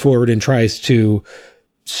Disney moves forward and tries to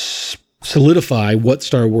solidify what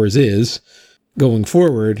Star Wars is going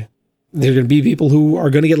forward, there are going to be people who are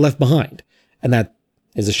going to get left behind. And that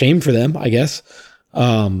is a shame for them, I guess.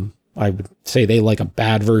 I would say they like a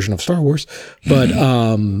bad version of Star Wars, but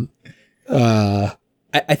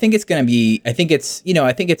I think it's going to be, I think it's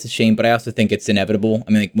a shame, but I also think it's inevitable.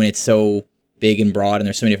 I mean, like when it's so big and broad and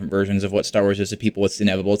there's so many different versions of what Star Wars is to people, it's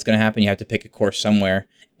inevitable. It's going to happen. You have to pick a course somewhere,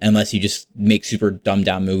 unless you just make super dumbed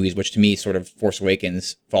down movies, which to me sort of Force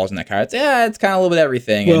Awakens falls in that category. It's kind of a little bit of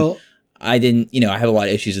everything. Well, and I didn't, you know, I have a lot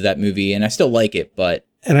of issues with that movie and I still like it, but.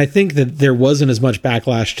 And I think that there wasn't as much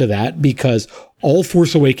backlash to that because all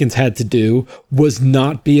Force Awakens had to do was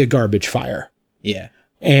not be a garbage fire. Yeah.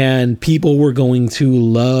 And people were going to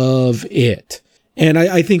love it. And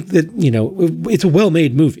I think that, you know, it's a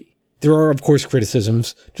well-made movie. There are, of course,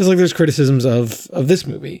 criticisms, just like there's criticisms of this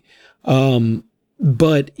movie.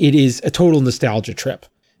 But it is a total nostalgia trip.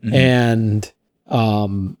 Mm-hmm. And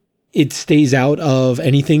it stays out of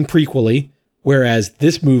anything prequely. Whereas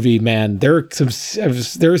this movie, man, there are some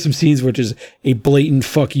scenes which is a blatant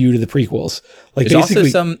fuck you to the prequels. Like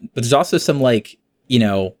there's also some like, you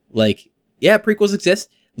know, like, yeah, prequels exist.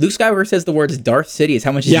 Luke Skywalker says the words Darth Sidious.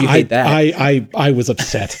 How much did you hate that? I was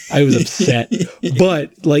upset. I was upset.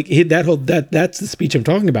 But like that's the speech I'm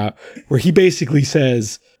talking about, where he basically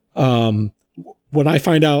says, when I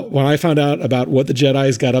found out about what the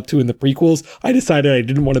Jedis got up to in the prequels, I decided I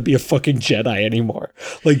didn't want to be a fucking Jedi anymore.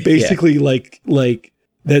 Like basically, like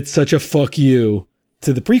that's such a fuck you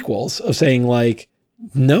to the prequels of saying like,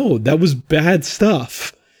 no, that was bad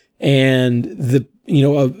stuff. And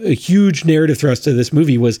a huge narrative thrust of this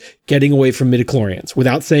movie was getting away from midichlorians,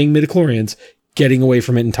 without saying midichlorians, getting away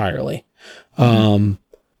from it entirely.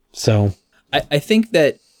 So I think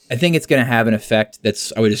it's going to have an effect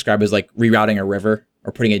that's, I would describe as like rerouting a river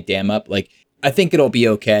or putting a dam up. Like, I think it'll be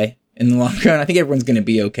okay in the long run. I think everyone's going to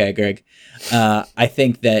be okay, Greg. I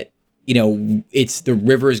think that, you know, it's the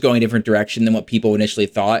river is going a different direction than what people initially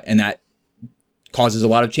thought. And that causes a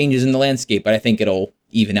lot of changes in the landscape, but I think it'll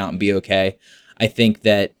even out and be okay. I think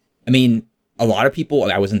that, I mean, a lot of people,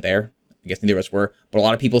 I wasn't there, I guess neither of us were, but a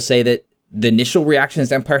lot of people say that the initial reactions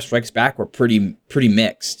to Empire Strikes Back were pretty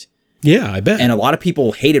mixed. Yeah, I bet. And a lot of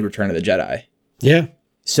people hated Return of the Jedi. Yeah.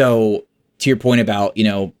 So to your point about,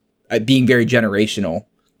 being very generational,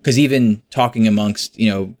 because even talking amongst,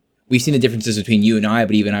 we've seen the differences between you and I,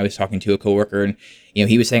 but even I was talking to a coworker and,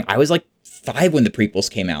 he was saying I was like 5 when the prequels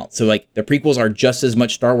came out. So like the prequels are just as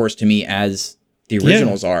much Star Wars to me as the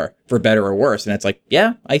originals are, for better or worse. And it's like,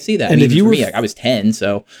 yeah, I see that. And if you were, me, I was 10,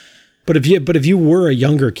 so. But if you were a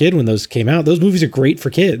younger kid when those came out, those movies are great for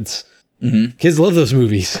kids. Mm-hmm. Kids love those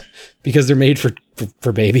movies because they're made for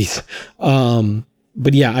babies.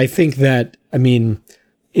 But yeah, I think that, I mean,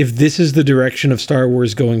 if this is the direction of Star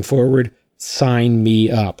Wars going forward, sign me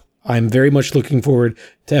up. I'm very much looking forward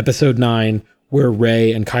to Episode 9, where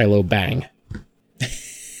Rey and Kylo bang.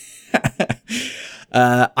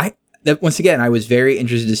 Once again, I was very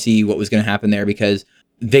interested to see what was going to happen there, because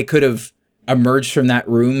they could have emerged from that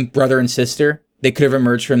room brother and sister. They could have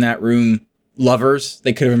emerged from that room lovers.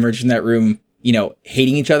 They could have emerged from that room,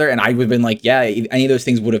 hating each other. And I would have been like, yeah, any of those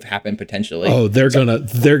things would have happened potentially. Oh, they're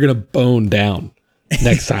gonna bone down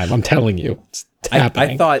next time. I'm telling you, it's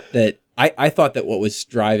happening. I thought that what was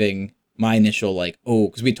driving my initial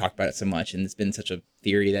because we talked about it so much, and it's been such a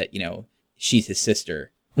theory that she's his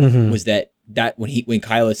sister, was that when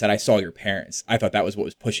Kylo said, "I saw your parents," I thought that was what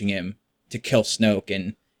was pushing him to kill Snoke,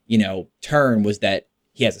 and turn was that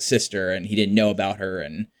he has a sister and he didn't know about her,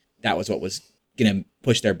 and that was what was gonna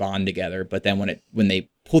push their bond together. But then when they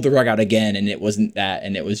pulled the rug out again, and it wasn't that,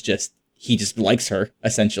 and it was just he just likes her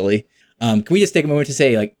essentially. Can we just take a moment to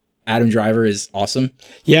say Adam Driver is awesome?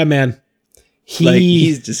 Yeah, man.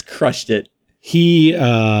 He's just crushed it. It's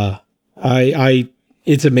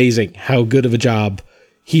amazing how good of a job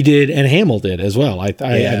he did, and Hamill did as well. I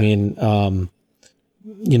mean,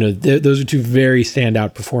 those are two very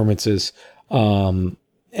standout performances. And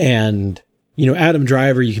Adam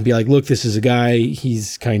Driver, you can be like, look, this is a guy,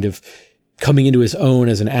 he's kind of coming into his own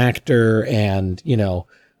as an actor, and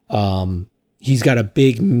he's got a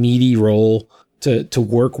big meaty role to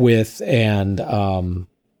work with, and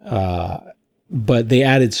but they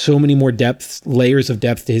added so many more layers of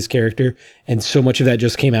depth to his character, and so much of that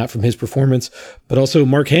just came out from his performance. But also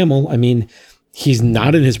Mark Hamill, I mean, he's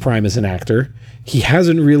not in his prime as an actor. He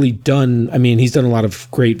hasn't really done, he's done a lot of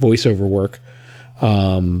great voiceover work.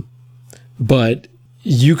 But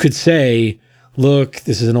you could say, look,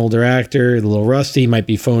 this is an older actor, a little rusty, might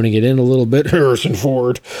be phoning it in a little bit, Harrison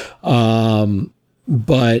Ford.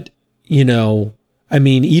 But,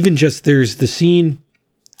 even just there's the scene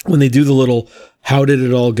when they do the little, how did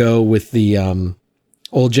it all go with the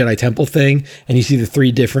old Jedi Temple thing, and you see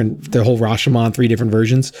the whole Rashomon, 3 different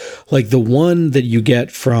versions. Like the one that you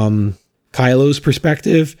get from Kylo's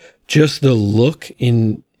perspective, just the look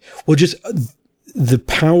just the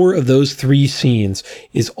power of those 3 scenes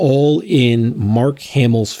is all in Mark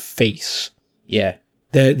Hamill's face. Yeah.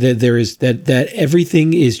 That there is that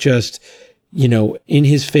everything is just, in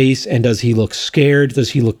his face. And does he look scared?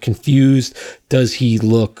 Does he look confused? Does he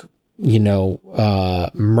look,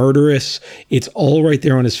 murderous? It's all right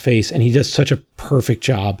there on his face. And he does such a perfect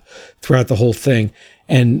job throughout the whole thing.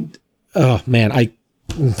 And, oh man,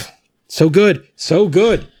 so good. So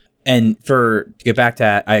good. And to get back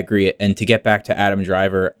to, I agree. And to get back to Adam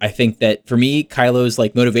Driver, I think that for me, Kylo's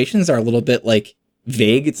motivations are a little bit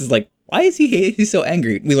vague. It's just why is he's so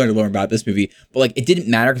angry? We learned more about this movie, but it didn't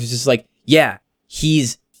matter, because it's just yeah,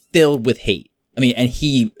 he's filled with hate. And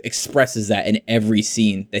he expresses that in every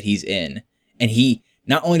scene that he's in. And he,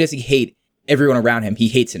 not only does he hate everyone around him, he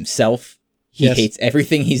hates himself. He hates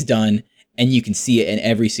everything he's done. And you can see it in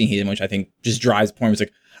every scene he's in, which I think just drives the point.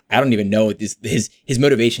 It's I don't even know what his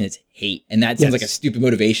motivation is hate. And that sounds like a stupid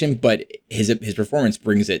motivation, but his performance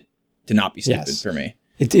brings it to not be stupid for me.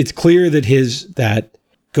 It's clear that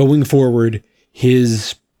going forward,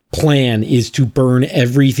 his plan is to burn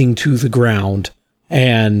everything to the ground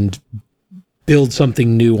and build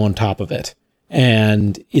something new on top of it.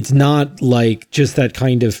 And it's not just that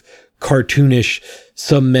kind of cartoonish,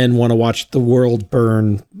 some men want to watch the world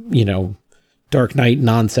burn, Dark Knight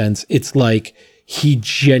nonsense. It's he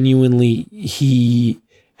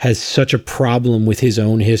has such a problem with his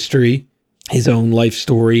own history, his own life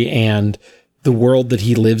story, and the world that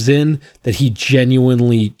he lives in, that he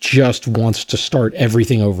genuinely just wants to start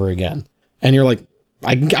everything over again. And you're like,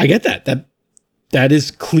 I get that. That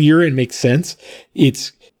is clear and makes sense.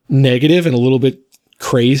 It's negative and a little bit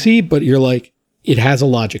crazy, but you're like, it has a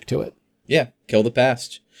logic to it. Yeah, kill the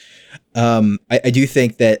past. I do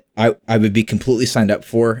think that I would be completely signed up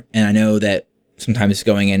for, and I know that sometimes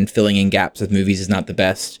going in, filling in gaps with movies is not the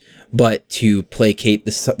best, but to placate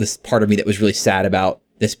this part of me that was really sad about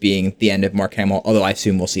this being the end of Mark Hamill, although I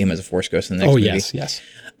assume we'll see him as a Force Ghost in the next movie. Yes.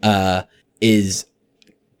 Is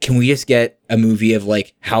can we just get a movie of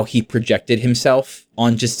like how he projected himself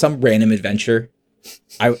on just some random adventure?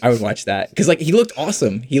 I would watch that because like he looked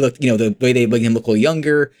awesome. He looked, the way they made him look a little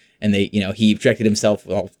younger, and he projected himself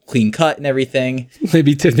all clean cut and everything.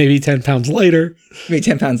 Maybe 10 pounds lighter. Maybe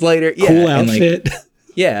 10 pounds later. Yeah, cool outfit. And,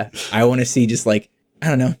 yeah, I want to see just like, I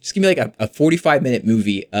don't know, just give me like a 45-minute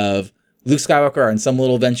movie of Luke Skywalker on some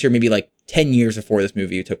little adventure, maybe like 10 years before this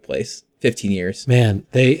movie took place, 15 years. Man,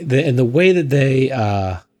 they and the way that they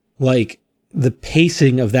like the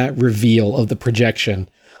pacing of that reveal of the projection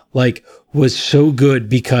like was so good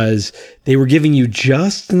because they were giving you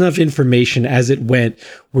just enough information as it went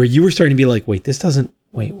where you were starting to be like, he still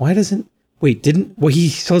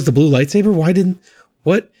has the blue lightsaber? Why didn't,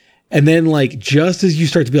 what? And then like, just as you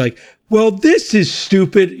start to be like, well, this is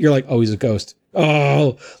stupid. You're like, oh, he's a ghost.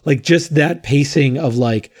 Oh, like just that pacing of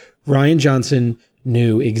like Rian Johnson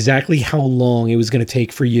knew exactly how long it was going to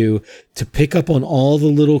take for you to pick up on all the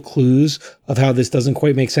little clues of how this doesn't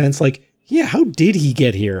quite make sense. Like, yeah, how did he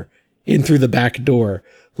get here in through the back door?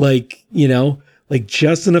 Like, like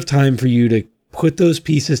just enough time for you to put those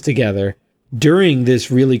pieces together during this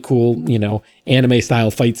really cool, anime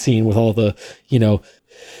style fight scene with all the,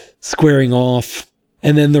 squaring off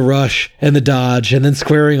and then the rush and the dodge and then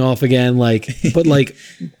squaring off again. Like, but like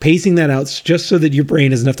pacing that out just so that your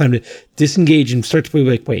brain has enough time to disengage and start to be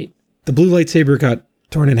like, wait, the blue lightsaber got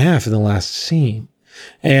torn in half in the last scene.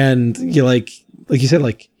 And you're like you said,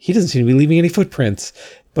 like, he doesn't seem to be leaving any footprints,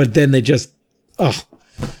 but then they just,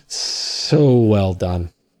 so well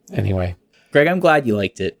done. Anyway, Greg, I'm glad you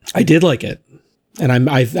liked it. I did like it. And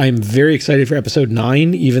I'm very excited for episode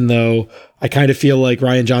 9, even though I kind of feel like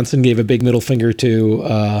Rian Johnson gave a big middle finger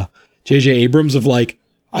to J.J. Abrams of like,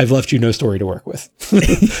 I've left you no story to work with.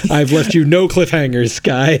 I've left you no cliffhangers,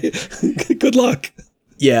 Sky. Good luck.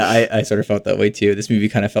 Yeah, I sort of felt that way too. This movie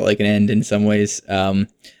kind of felt like an end in some ways.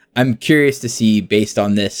 I'm curious to see, based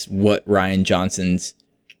on this, what Rian Johnson's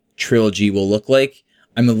trilogy will look like.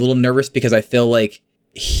 I'm a little nervous because I feel like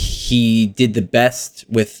he did the best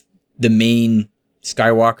with the main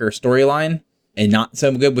Skywalker storyline and not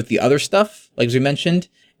so good with the other stuff, like as we mentioned.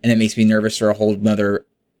 And it makes me nervous for a whole nother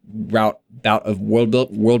bout of world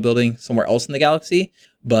building somewhere else in the galaxy.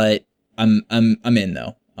 But I'm in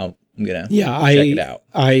though. I'm gonna check it out.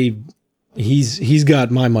 He's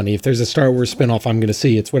got my money. If there's a Star Wars spinoff, I'm going to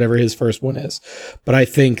see it's whatever his first one is. But I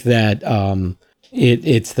think that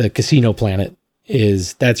it's the Casino Planet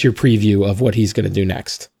that's your preview of what he's going to do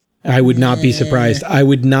next. I would not be surprised. I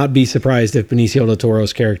would not be surprised if Benicio del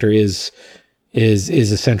Toro's character is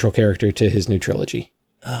a central character to his new trilogy.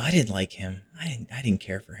 Oh, I didn't like him. I didn't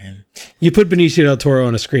care for him. You put Benicio del Toro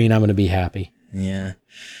on a screen, I'm going to be happy. Yeah.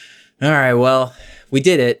 All right. Well, we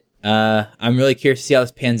did it. I'm really curious to see how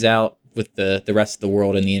this pans out with the rest of the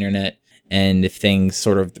world and the internet, and if things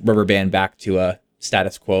sort of rubber band back to a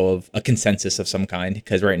status quo of a consensus of some kind,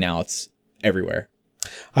 because right now it's everywhere.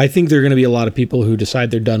 I think there are going to be a lot of people who decide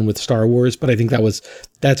they're done with Star Wars, but I think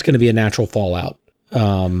that's going to be a natural fallout.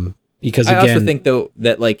 Because again, I also think though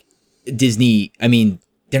that like Disney, I mean,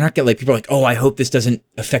 they're not going to like, people are like, oh, I hope this doesn't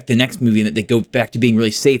affect the next movie and that they go back to being really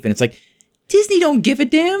safe. And it's like, Disney don't give a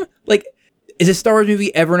damn. Like, is a Star Wars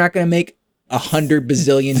movie ever not going to make $100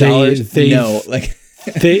 bazillion? No, like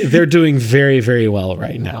they're doing very, very well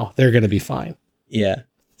right now. They're going to be fine. Yeah.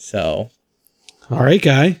 So, all right,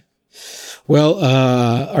 Guy. Well,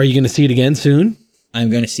 are you going to see it again soon? I'm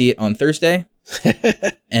going to see it on Thursday,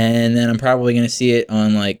 and then I'm probably going to see it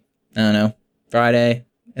on like, I don't know, Friday,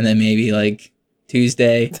 and then maybe like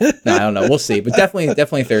Tuesday. No, I don't know. We'll see, but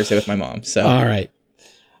definitely Thursday with my mom. So, all right.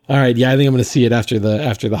 Yeah, I think I'm going to see it after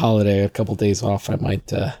the holiday. A couple days off, I might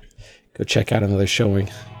go check out another showing.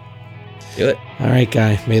 Do it. All right,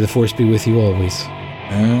 Guy. May the Force be with you always.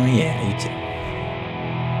 Oh yeah, you too.